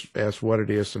that as what it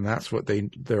is, and that's what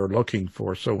they're looking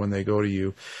for. So when they go to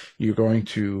you,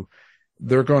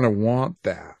 they're going to want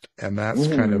that, and that's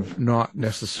kind of not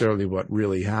necessarily what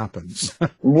really happens.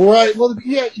 Right. Well,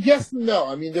 yes and no.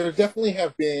 I mean, there definitely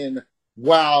have been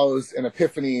wows and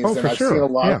epiphanies, and I've seen a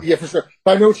lot. Yeah, for sure.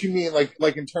 But I know what you mean,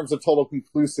 like in terms of total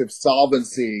conclusive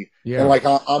solvency, and like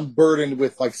I'm burdened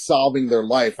with like solving their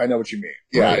life. I know what you mean.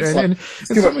 Yeah, and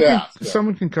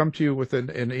someone can come to you with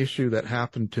an issue that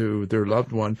happened to their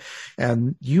loved one,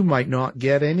 and you might not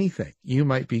get anything. You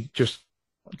might be just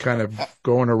kind of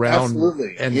going around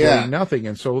and doing nothing.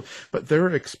 And so, but their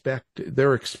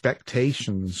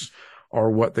expectations are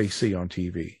what they see on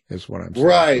TV is what I'm saying.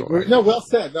 Right. So no, well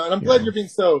said. No, and I'm glad you're being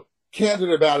so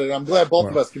candid about it. I'm glad both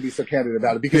of us can be so candid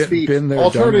about it, because the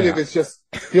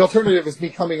alternative is me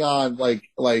coming on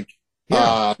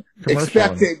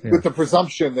expecting with the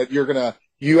presumption that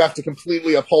you have to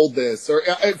completely uphold this, or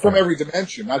from every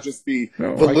dimension, not just the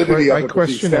validity of it. I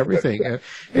question everything.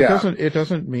 It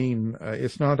doesn't mean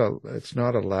it's not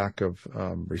a lack of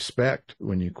respect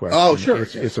when you question. Oh, sure.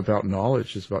 It's about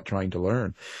knowledge. It's about trying to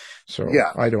learn. So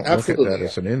I don't look at that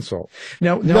as an insult.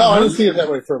 Now, I don't see it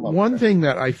that way for a moment. One thing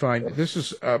that I find, this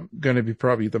is going to be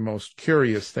probably the most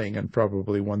curious thing, and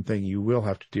probably one thing you will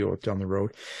have to deal with down the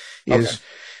road, is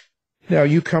now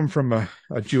you come from a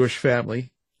Jewish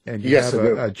family. And you have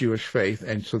a Jewish faith,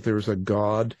 and so there's a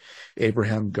God,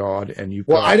 Abraham God, and you.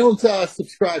 Well, I don't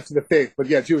subscribe to the faith, but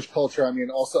Jewish culture. I mean,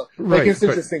 also, it's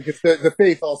interesting because the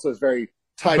faith also is very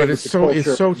tied. But it's so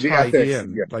tied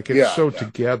in, it's so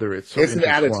together. It's so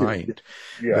intertwined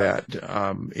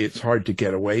that it's hard to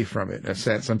get away from it in a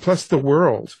sense. And plus, the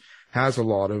world has a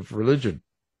lot of religion.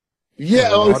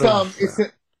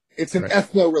 It's an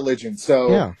ethno-religion,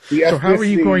 so so how are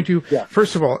you going to?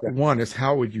 First of all, one is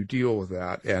how would you deal with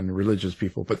that and religious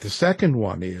people? But the second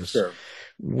one is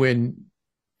when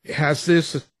has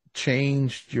this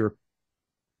changed your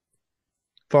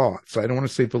thoughts? I don't want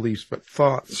to say beliefs, but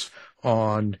thoughts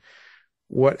on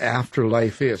what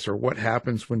afterlife is, or what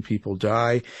happens when people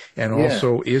die, and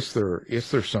also is there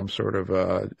some sort of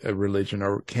a religion,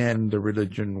 or can the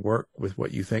religion work with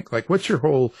what you think? Like, what's your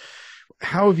whole?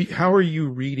 How are you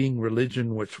reading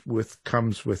religion, which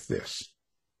comes with this?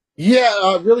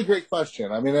 Really great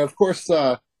question. I mean, of course,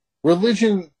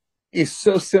 religion is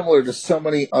so similar to so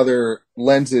many other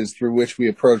lenses through which we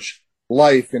approach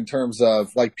life, in terms of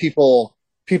like people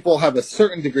have a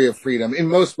certain degree of freedom in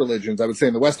most religions, I would say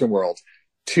in the Western world,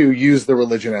 to use the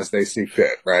religion as they see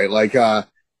fit, right? Like,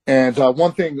 and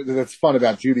one thing that's fun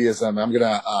about Judaism, I'm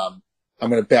gonna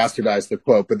bastardize the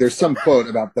quote, but there's some quote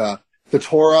about the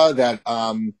Torah that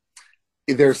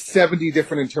there's 70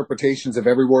 different interpretations of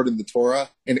every word in the Torah,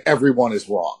 and every one is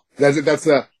wrong. That's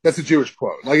a Jewish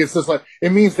quote. Like, it's just like,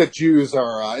 it means that Jews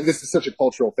are, and this is such a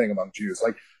cultural thing among Jews,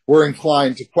 like we're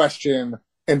inclined to question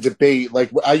and debate. Like,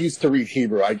 I used to read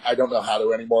Hebrew. I don't know how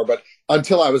to anymore, but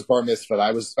until I was bar mitzvahed,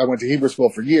 I went to Hebrew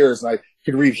school for years, and I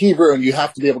could read Hebrew, and you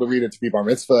have to be able to read it to be bar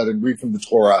mitzvahed and read from the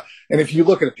Torah. And if you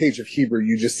look at a page of Hebrew,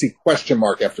 you just see question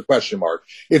mark after question mark.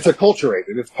 It's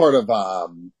acculturated. It's part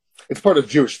of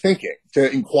Jewish thinking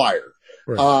to inquire.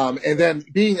 Right. And then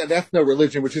being an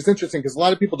ethno-religion, which is interesting because a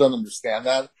lot of people don't understand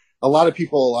that. A lot of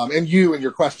people, and you in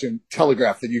your question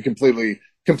telegraph that you completely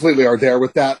are there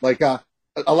with that. Like,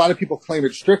 a lot of people claim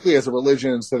it strictly as a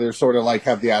religion, so they're sort of like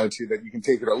have the attitude that you can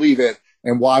take it or leave it,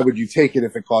 and why would you take it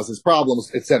if it causes problems,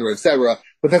 et cetera, et cetera.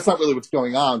 But that's not really what's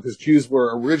going on, because Jews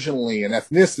were originally an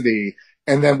ethnicity,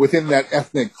 and then within that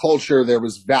ethnic culture, there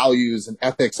was values and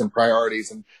ethics and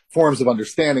priorities and forms of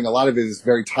understanding. A lot of it is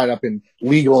very tied up in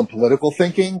legal and political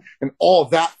thinking, and all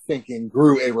of that thinking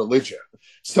grew a religion.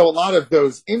 So a lot of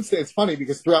those it's funny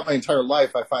because throughout my entire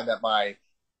life, I find that my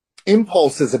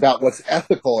impulses about what's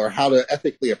ethical or how to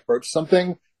ethically approach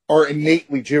something are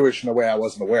innately Jewish in a way I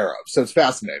wasn't aware of. So it's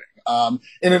fascinating. And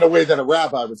in a way that a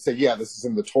rabbi would say, yeah, this is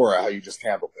in the Torah, how you just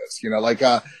handled this,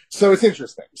 so it's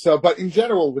interesting. So, but in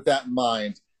general, with that in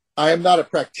mind, I am not a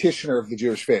practitioner of the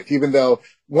Jewish faith, even though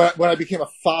when I became a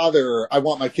father, I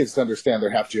want my kids to understand they're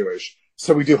half Jewish.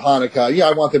 So we do Hanukkah. Yeah,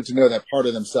 I want them to know that part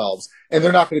of themselves, and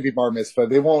they're not going to be bar mitzvah.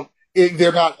 We're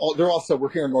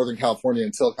here in Northern California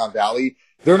in Silicon Valley.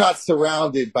 They're not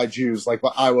surrounded by Jews like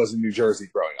what I was in New Jersey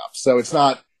growing up. So it's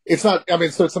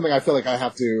something I feel like I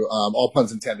have to, all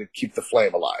puns intended, keep the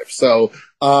flame alive. So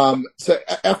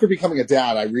after becoming a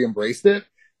dad, I re-embraced it.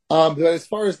 But as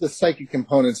far as the psychic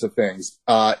components of things,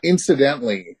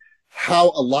 incidentally, how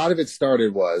a lot of it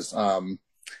started was,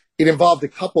 it involved a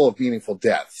couple of meaningful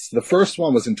deaths. The first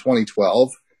one was in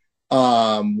 2012,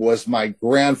 was my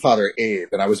grandfather, Abe,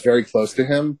 and I was very close to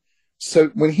him. So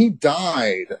when he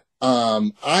died,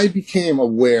 I became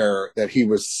aware that he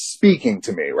was speaking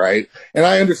to me, right? And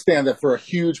I understand that for a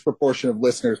huge proportion of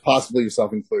listeners, possibly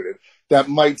yourself included, that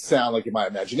might sound like in my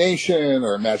imagination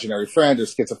or imaginary friend or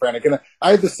schizophrenic. And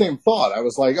I had the same thought. I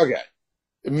was like, okay,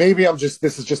 maybe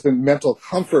this is just a mental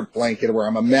comfort blanket where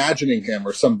I'm imagining him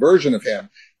or some version of him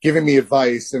giving me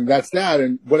advice, and that's that.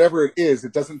 And whatever it is,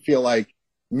 it doesn't feel like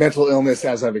mental illness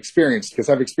as I've experienced, because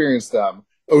I've experienced,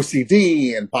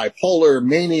 OCD and bipolar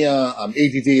mania,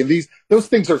 ADD, and those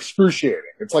things are excruciating.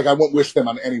 It's like I won't wish them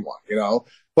on anyone,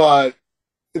 but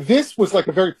this was like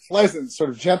a very pleasant sort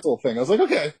of gentle thing. I was like,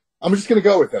 okay, I'm just going to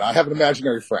go with it. I have an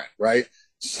imaginary friend, right?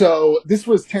 So this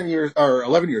was 10 years or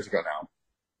 11 years ago now.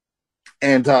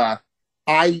 And,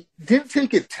 I didn't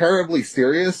take it terribly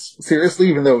seriously,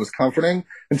 even though it was comforting,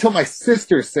 until my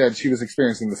sister said she was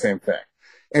experiencing the same thing.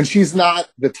 And she's not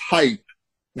the type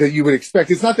that you would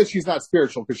expect. It's not that she's not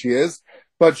spiritual, because she is,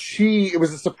 but it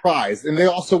was a surprise. And they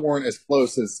also weren't as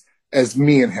close as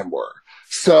me and him were.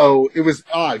 So it was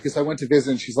odd, because I went to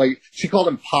visit, and she called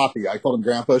him Poppy. I called him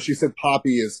Grandpa. She said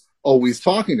Poppy is always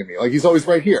talking to me. Like, he's always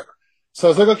right here. So I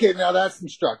was like, okay, now that's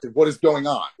instructive. What is going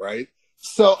on, right?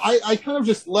 So I kind of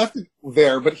just left it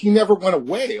there, but he never went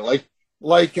away.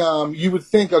 Like you would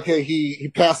think, okay,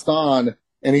 he passed on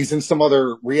and he's in some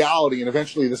other reality, and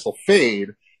eventually this will fade,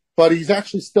 but he's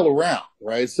actually still around,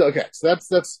 right? So, okay, so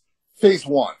that's phase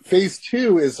one. Phase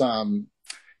two is,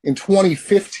 in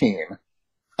 2015,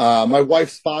 my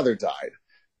wife's father died.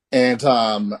 And,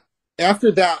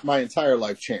 after that, my entire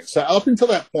life changed. So up until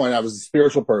that point, I was a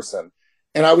spiritual person.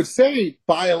 And I would say,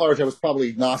 by and large, I was probably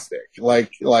agnostic. I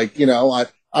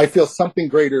feel something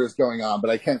greater is going on, but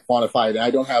I can't quantify it. And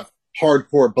I don't have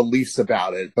hardcore beliefs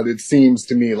about it. But it seems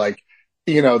to me like,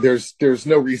 there's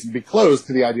no reason to be closed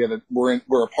to the idea that we're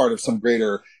a part of some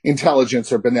greater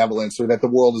intelligence or benevolence, or that the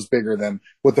world is bigger than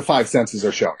what the five senses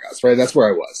are showing us, right? That's where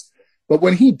I was. But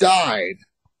when he died,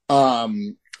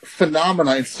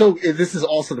 phenomena, and so this is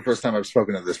also the first time I've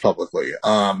spoken of this publicly.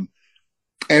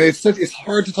 And it's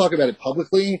hard to talk about it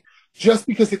publicly just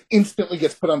because it instantly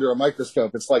gets put under a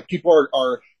microscope. It's like people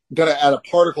are going to, at a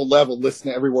particle level,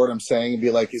 listen to every word I'm saying and be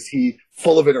like, is he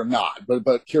full of it or not?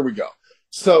 But here we go.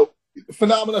 So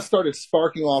phenomena started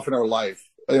sparking off in our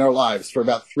lives for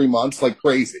about 3 months, like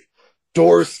crazy.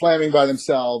 Doors slamming by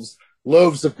themselves,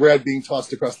 loaves of bread being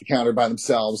tossed across the counter by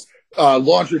themselves,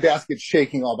 laundry basket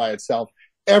shaking all by itself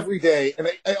every day. And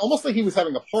almost like he was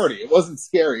having a party. It wasn't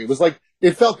scary. It was like,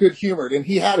 it felt good humored, and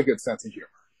he had a good sense of humor.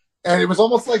 And it was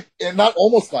almost like, and not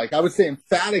almost like, I would say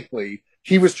emphatically,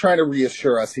 he was trying to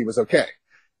reassure us he was okay.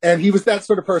 And he was that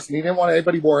sort of person. He didn't want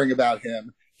anybody worrying about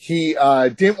him. He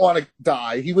didn't want to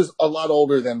die. He was a lot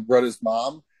older than Rhoda's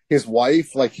mom, his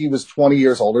wife. Like, he was 20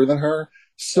 years older than her.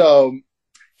 So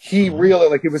he really,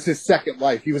 like, it was his second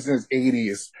life. He was in his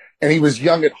 80s, and he was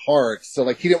young at heart. So,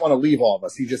 like, he didn't want to leave all of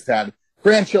us. He just had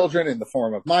grandchildren in the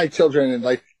form of my children. And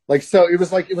so it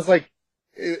was like,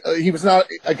 he was not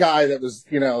a guy that was,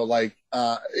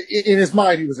 in his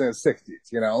mind, he was in his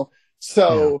 60s.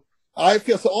 So I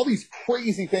feel, so all these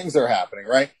crazy things are happening,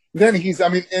 right? Then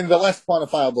in the less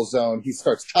quantifiable zone, he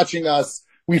starts touching us.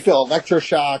 We feel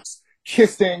electroshocks,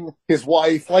 kissing his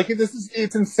wife.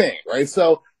 It's insane, right?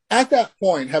 So at that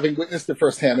point, having witnessed it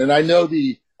firsthand, and I know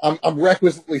I'm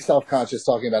requisitely self-conscious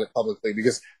talking about it publicly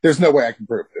because there's no way I can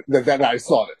prove it, that I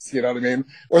saw this, you know what I mean?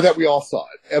 Or that we all saw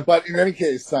it. But in any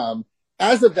case,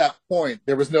 as of that point,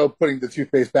 there was no putting the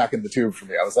toothpaste back in the tube for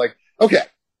me. I was like, okay,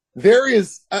 there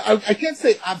is, I can't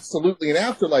say absolutely an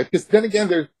afterlife, because then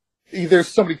again, there's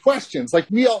so many questions. Did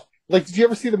you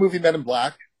ever see the movie Men in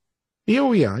Black?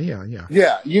 Oh, yeah. Yeah.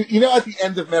 At the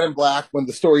end of Men in Black, when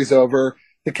the story's over,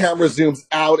 the camera zooms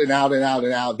out and out and out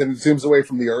and out, then it zooms away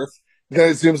from the Earth, then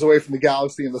it zooms away from the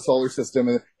galaxy and the solar system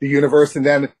and the universe, and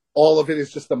then all of it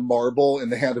is just a marble in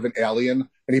the hand of an alien,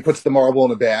 and he puts the marble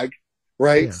in a bag,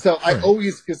 right? Yeah, so I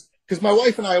always, because my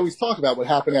wife and I always talk about what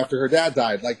happened after her dad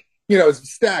died,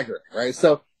 it's staggering, right?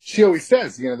 So she always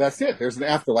says, that's it, there's an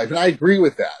afterlife, and I agree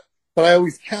with that. But I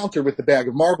always counter with the bag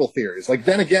of marble theories.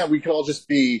 Then again, we could all just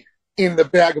be in the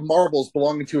bag of marbles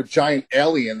belonging to a giant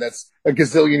alien that's a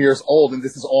gazillion years old, and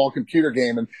this is all a computer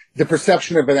game, and the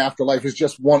perception of an afterlife is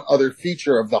just one other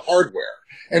feature of the hardware.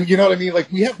 And you know what I mean?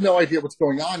 We have no idea what's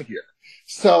going on here.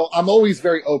 So I'm always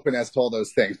very open as to all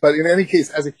those things. But in any case,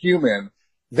 as a human,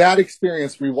 that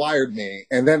experience rewired me.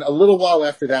 And then a little while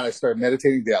after that, I started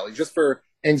meditating daily just for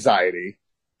anxiety.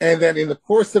 And then in the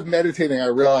course of meditating, I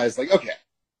realized, okay,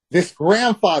 this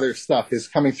grandfather stuff is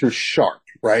coming through sharp,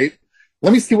 right?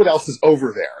 Let me see what else is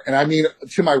over there. And I mean,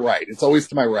 to my right. It's always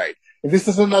to my right. And this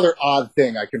is another odd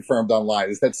thing I confirmed online,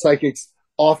 is that psychics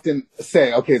often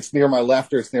say, okay, it's near my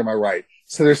left or it's near my right.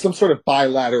 So there's some sort of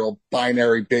bilateral,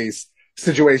 binary-based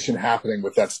situation happening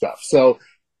with that stuff. So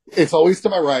it's always to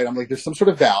my right. I'm like, there's some sort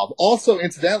of valve. Also,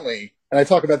 incidentally, and I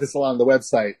talk about this a lot on the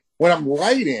website, when I'm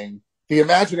writing, the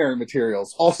imaginary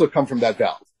materials also come from that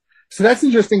valve. So that's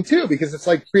interesting too, because it's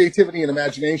like creativity and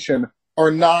imagination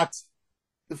are not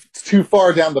too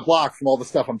far down the block from all the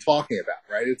stuff I'm talking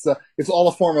about, right? It's all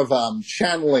a form of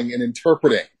channeling and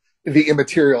interpreting the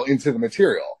immaterial into the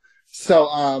material.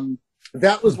 So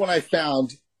that was when I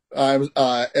found, and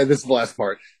this is the last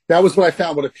part, that was when I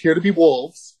found what appear to be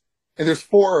wolves, and there's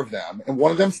 4 of them, and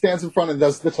one of them stands in front and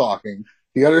does the talking.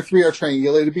 The other 3 are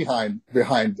triangulated behind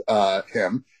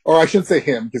him. Or I shouldn't say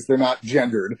him, because they're not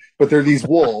gendered, but they're these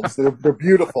wolves. They're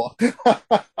beautiful.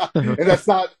 And that's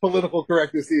not political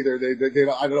correctness either. They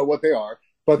don't, I don't know what they are,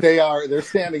 but they're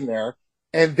standing there,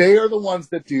 and they are the ones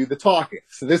that do the talking.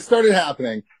 So this started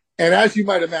happening. And as you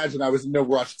might imagine, I was in no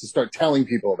rush to start telling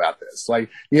people about this.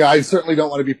 I certainly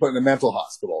don't want to be put in a mental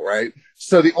hospital, right?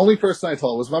 So the only person I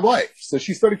told was my wife. So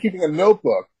she started keeping a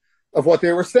notebook of what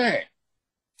they were saying.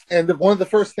 And one of the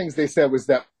first things they said was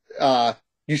that,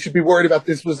 you should be worried about,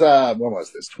 this was, when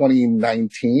was this?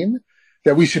 2019?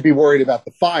 That we should be worried about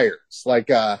the fires.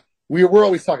 We're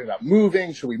always talking about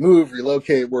moving. Should we move,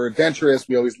 relocate? We're adventurous.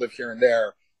 We always live here and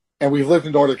there. And we've lived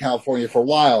in Northern California for a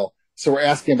while. So we're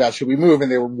asking about, should we move?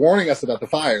 And they were warning us about the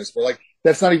fires. We're like,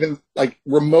 that's not even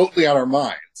remotely on our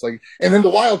minds. And then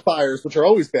the wildfires, which are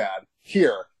always bad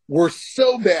here, were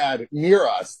so bad near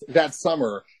us that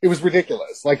summer. It was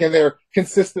ridiculous. And they're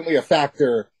consistently a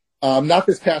factor. Not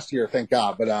this past year, thank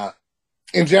God, but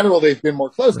in general, they've been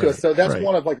more close to us. So that's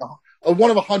one of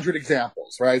one of 100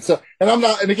 examples, right? So, and I'm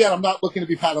not looking to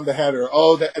be pat on the head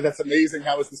or, that's amazing.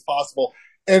 How is this possible?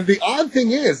 And the odd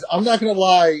thing is, I'm not going to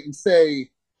lie and say,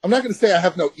 I'm not going to say I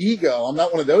have no ego. I'm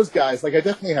not one of those guys. I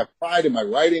definitely have pride in my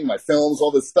writing, my films,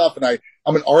 all this stuff. And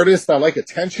I'm an artist. I like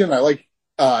attention. I like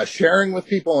sharing with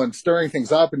people and stirring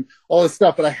things up and all this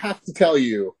stuff. But I have to tell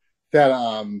you that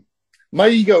my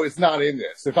ego is not in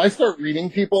this. If I start reading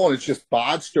people and it's just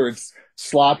botched or it's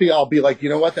sloppy, I'll be like, you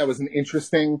know what? That was an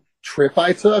interesting trip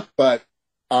I took, but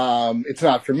it's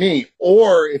not for me.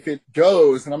 Or if it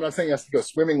goes, and I'm not saying it has to go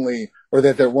swimmingly or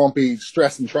that there won't be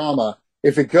stress and trauma.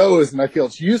 If it goes and I feel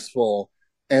it's useful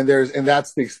and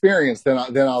that's the experience, then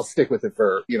I'll stick with it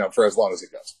for as long as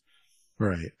it goes.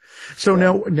 Right. So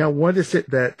now what is it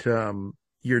that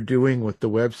you're doing with the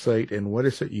website, and what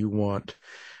is it you want?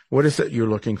 What is it you're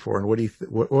looking for, and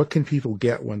what can people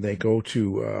get when they go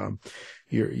to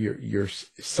your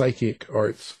Psychic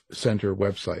Arts Center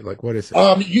website? What is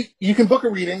it? You can book a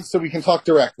reading, so we can talk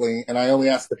directly, and I only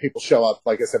ask that people show up,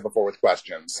 like I said before, with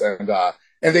questions,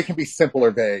 and they can be simple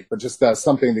or vague, but just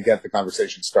something to get the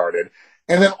conversation started.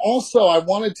 And then also, I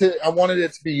wanted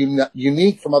it to be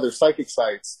unique from other psychic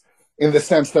sites in the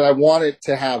sense that I wanted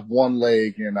to have one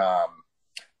leg in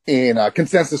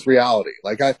consensus reality.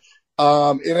 And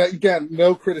again,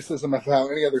 no criticism of how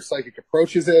any other psychic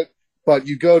approaches it, but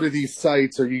you go to these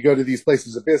sites or you go to these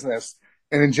places of business,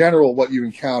 and in general, what you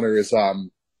encounter is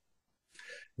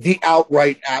the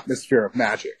outright atmosphere of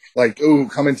magic. Like, ooh,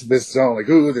 come into this zone. Like,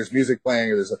 ooh, there's music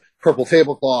playing, or there's a purple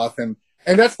tablecloth, and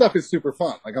that stuff is super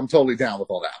fun. Like, I'm totally down with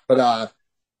all that. But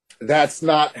that's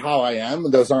not how I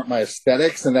am. Those aren't my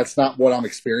aesthetics, and that's not what I'm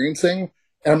experiencing.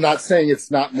 And I'm not saying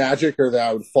it's not magic or that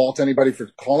I would fault anybody for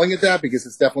calling it that, because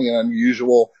it's definitely an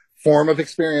unusual form of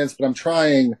experience. But I'm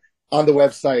trying on the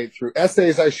website through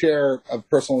essays I share of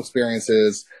personal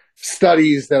experiences,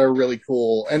 studies that are really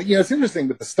cool. And, it's interesting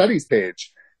with the studies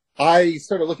page. I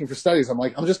started looking for studies. I'm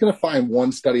like, I'm just going to find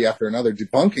one study after another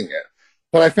debunking it.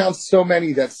 But I found so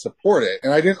many that support it.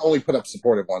 And I didn't only put up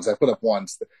supportive ones. I put up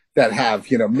ones that have,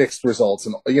 mixed results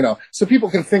and, so people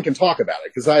can think and talk about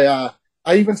it. Because I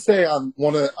even say on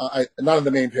one of not on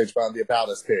the main page, but on the About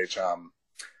Us page,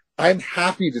 I'm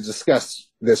happy to discuss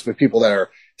this with people that are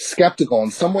skeptical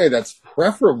in some way that's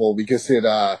preferable, because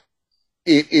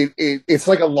it's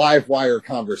like a live wire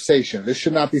conversation. This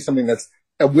should not be something that's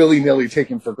a willy-nilly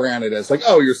taken for granted as like,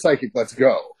 oh, you're psychic, let's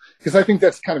go. Because I think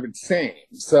that's kind of insane.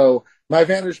 So my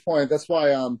vantage point, that's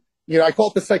why, I call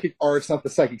it the psychic arts, not the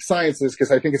psychic sciences,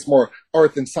 because I think it's more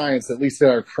art than science, at least at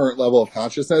our current level of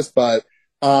consciousness. But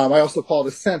I also call it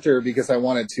a center because I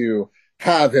wanted to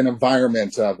have an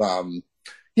environment of,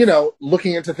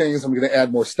 looking into things. I'm going to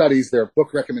add more studies. There are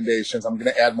book recommendations. I'm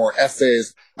going to add more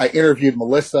essays. I interviewed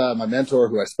Melissa, my mentor,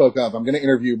 who I spoke of. I'm going to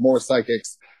interview more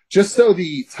psychics, just so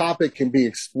the topic can be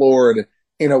explored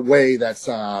in a way that's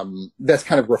kind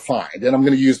of refined. And I'm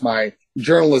going to use my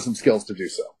journalism skills to do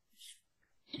so.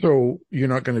 So you're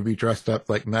not going to be dressed up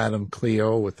like Madame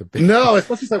Cleo with the big... No, as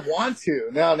much as I want to.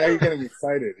 Now you're getting me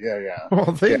excited. Yeah.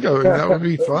 Well, think of it. That would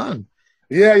be fun.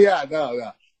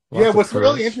 No. Lots What's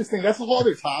really interesting, that's a whole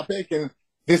other topic, and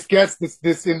this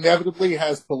inevitably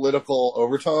has political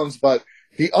overtones, but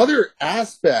the other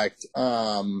aspect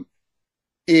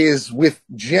is with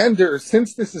gender.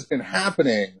 Since this has been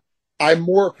happening, I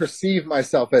more perceive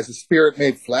myself as a spirit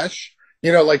made flesh.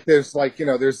 There's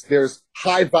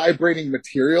high vibrating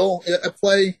material at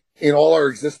play in all our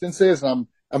existences, and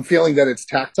I'm feeling that it's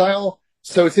tactile.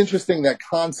 So it's interesting that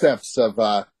concepts of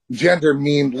gender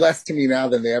mean less to me now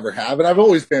than they ever have, and I've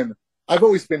always been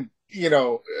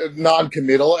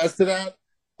non-committal as to that.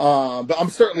 But I'm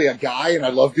certainly a guy, and I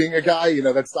love being a guy.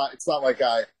 It's not like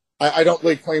I don't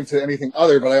lay claim to anything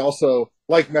other, but I also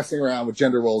like messing around with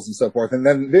gender roles and so forth. And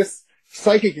then this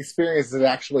psychic experience has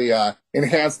actually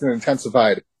enhanced and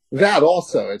intensified that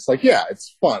also. It's like, yeah,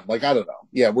 it's fun. Like, I don't know.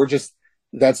 Yeah,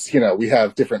 we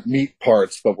have different meat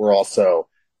parts, but we're also,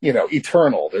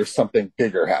 eternal. There's something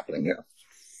bigger happening here.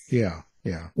 Yeah.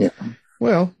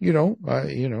 Well,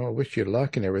 I wish you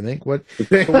luck and everything. I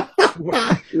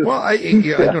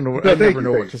don't know. I never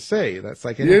know what to say. That's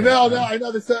like, I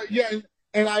know this.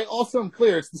 And I also am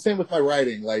clear. It's the same with my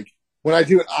writing. Like when I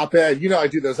do an op-ed, I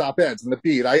do those op-eds in the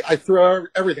Beat. I throw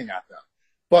everything at them,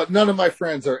 but none of my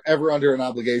friends are ever under an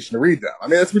obligation to read them. I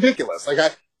mean, that's ridiculous.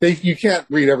 Like you can't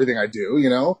read everything I do,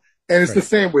 And it's right. The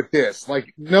same with this.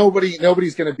 Like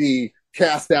nobody's going to be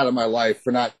cast out of my life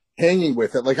for not hanging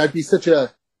with it. Like I'd be such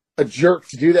a jerk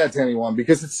to do that to anyone,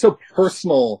 because it's so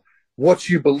personal what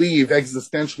you believe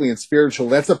existentially and spiritual.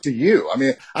 That's up to you. I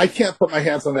mean, I can't put my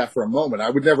hands on that for a moment. I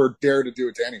would never dare to do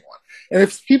it to anyone. And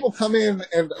if people come in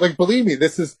and believe me, you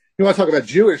want to talk about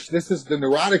Jewish, this is the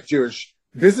neurotic Jewish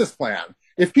business plan.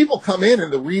 If people come in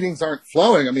and the readings aren't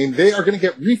flowing, I mean, they are going to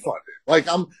get refunded. Like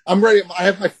I'm ready. I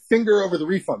have my finger over the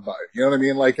refund button. You know what I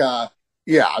mean? Like,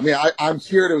 I'm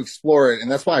here to explore it. And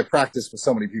that's why I practiced with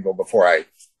so many people before I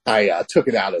took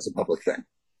it out as a public thing.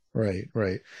 Right.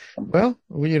 Well,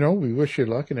 we wish you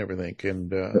luck and everything.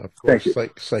 And, of course,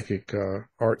 Psychic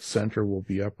Arts Center will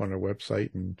be up on our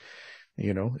website, and,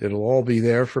 it'll all be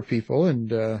there for people.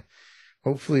 And,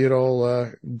 hopefully it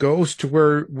all, goes to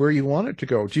where you want it to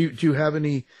go. Do you have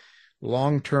any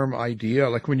long-term idea?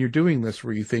 Like when you're doing this,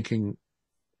 were you thinking,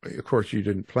 of course you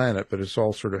didn't plan it, but it's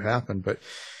all sort of happened, but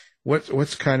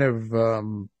what's kind of,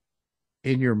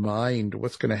 in your mind,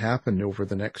 what's going to happen over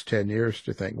the next 10 years,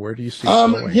 do you think? Where do you see it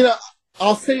going?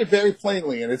 I'll say it very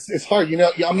plainly, and it's hard.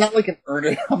 I'm not like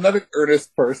I'm not an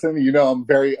earnest person. I'm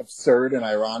very absurd and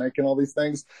ironic and all these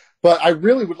things, but I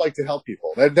really would like to help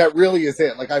people. That really is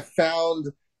it. Like I found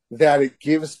that it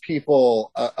gives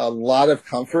people a lot of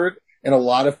comfort and a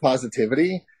lot of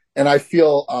positivity. And I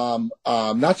feel,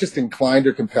 not just inclined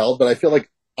or compelled, but I feel like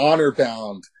honor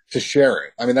bound to share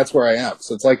it. I mean, that's where I am.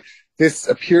 So it's like, this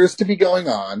appears to be going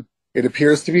on. It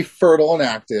appears to be fertile and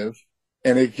active.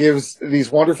 and it gives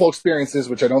these wonderful experiences,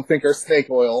 which I don't think are snake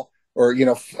oil or,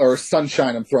 or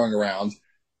sunshine I'm throwing around.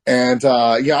 And,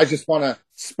 I just want to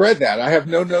spread that. I have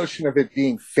no notion of it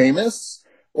being famous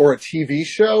or a TV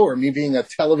show or me being a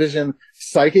television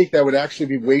psychic. That would actually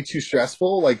be way too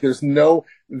stressful. Like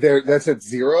that's at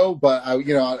zero, but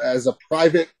as a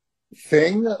private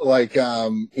thing, like,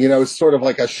 it's sort of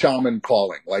like a shaman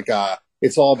calling, like,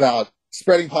 it's all about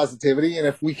spreading positivity. And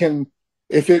if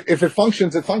it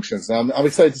functions, it functions. I'm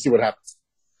excited to see what happens.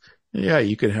 Yeah.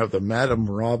 You could have the Madame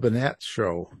Robinette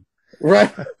show.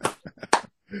 Right.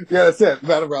 Yeah, that's it.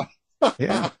 Madame Rob.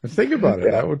 Yeah. Think about it.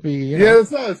 Yeah. That would be,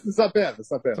 it's not bad.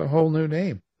 It's not bad. It's a whole new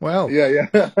name. Well, yeah.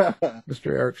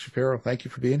 Mr. Eric Shapiro, thank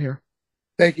you for being here.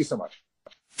 Thank you so much.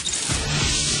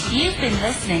 You've been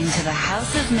listening to the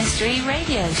House of Mystery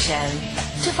radio show.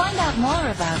 To find out more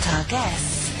about our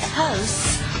guests,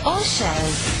 hosts, or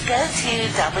shows, go to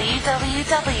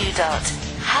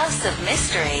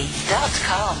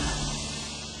www.houseofmystery.com.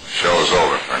 Show's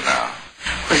over for now.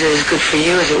 Was it as good for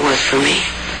you as it was for me?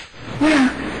 Well,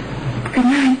 good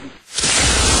night.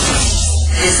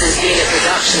 This has been a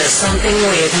production of Something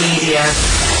Weird Media.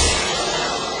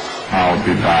 I'll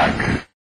be back.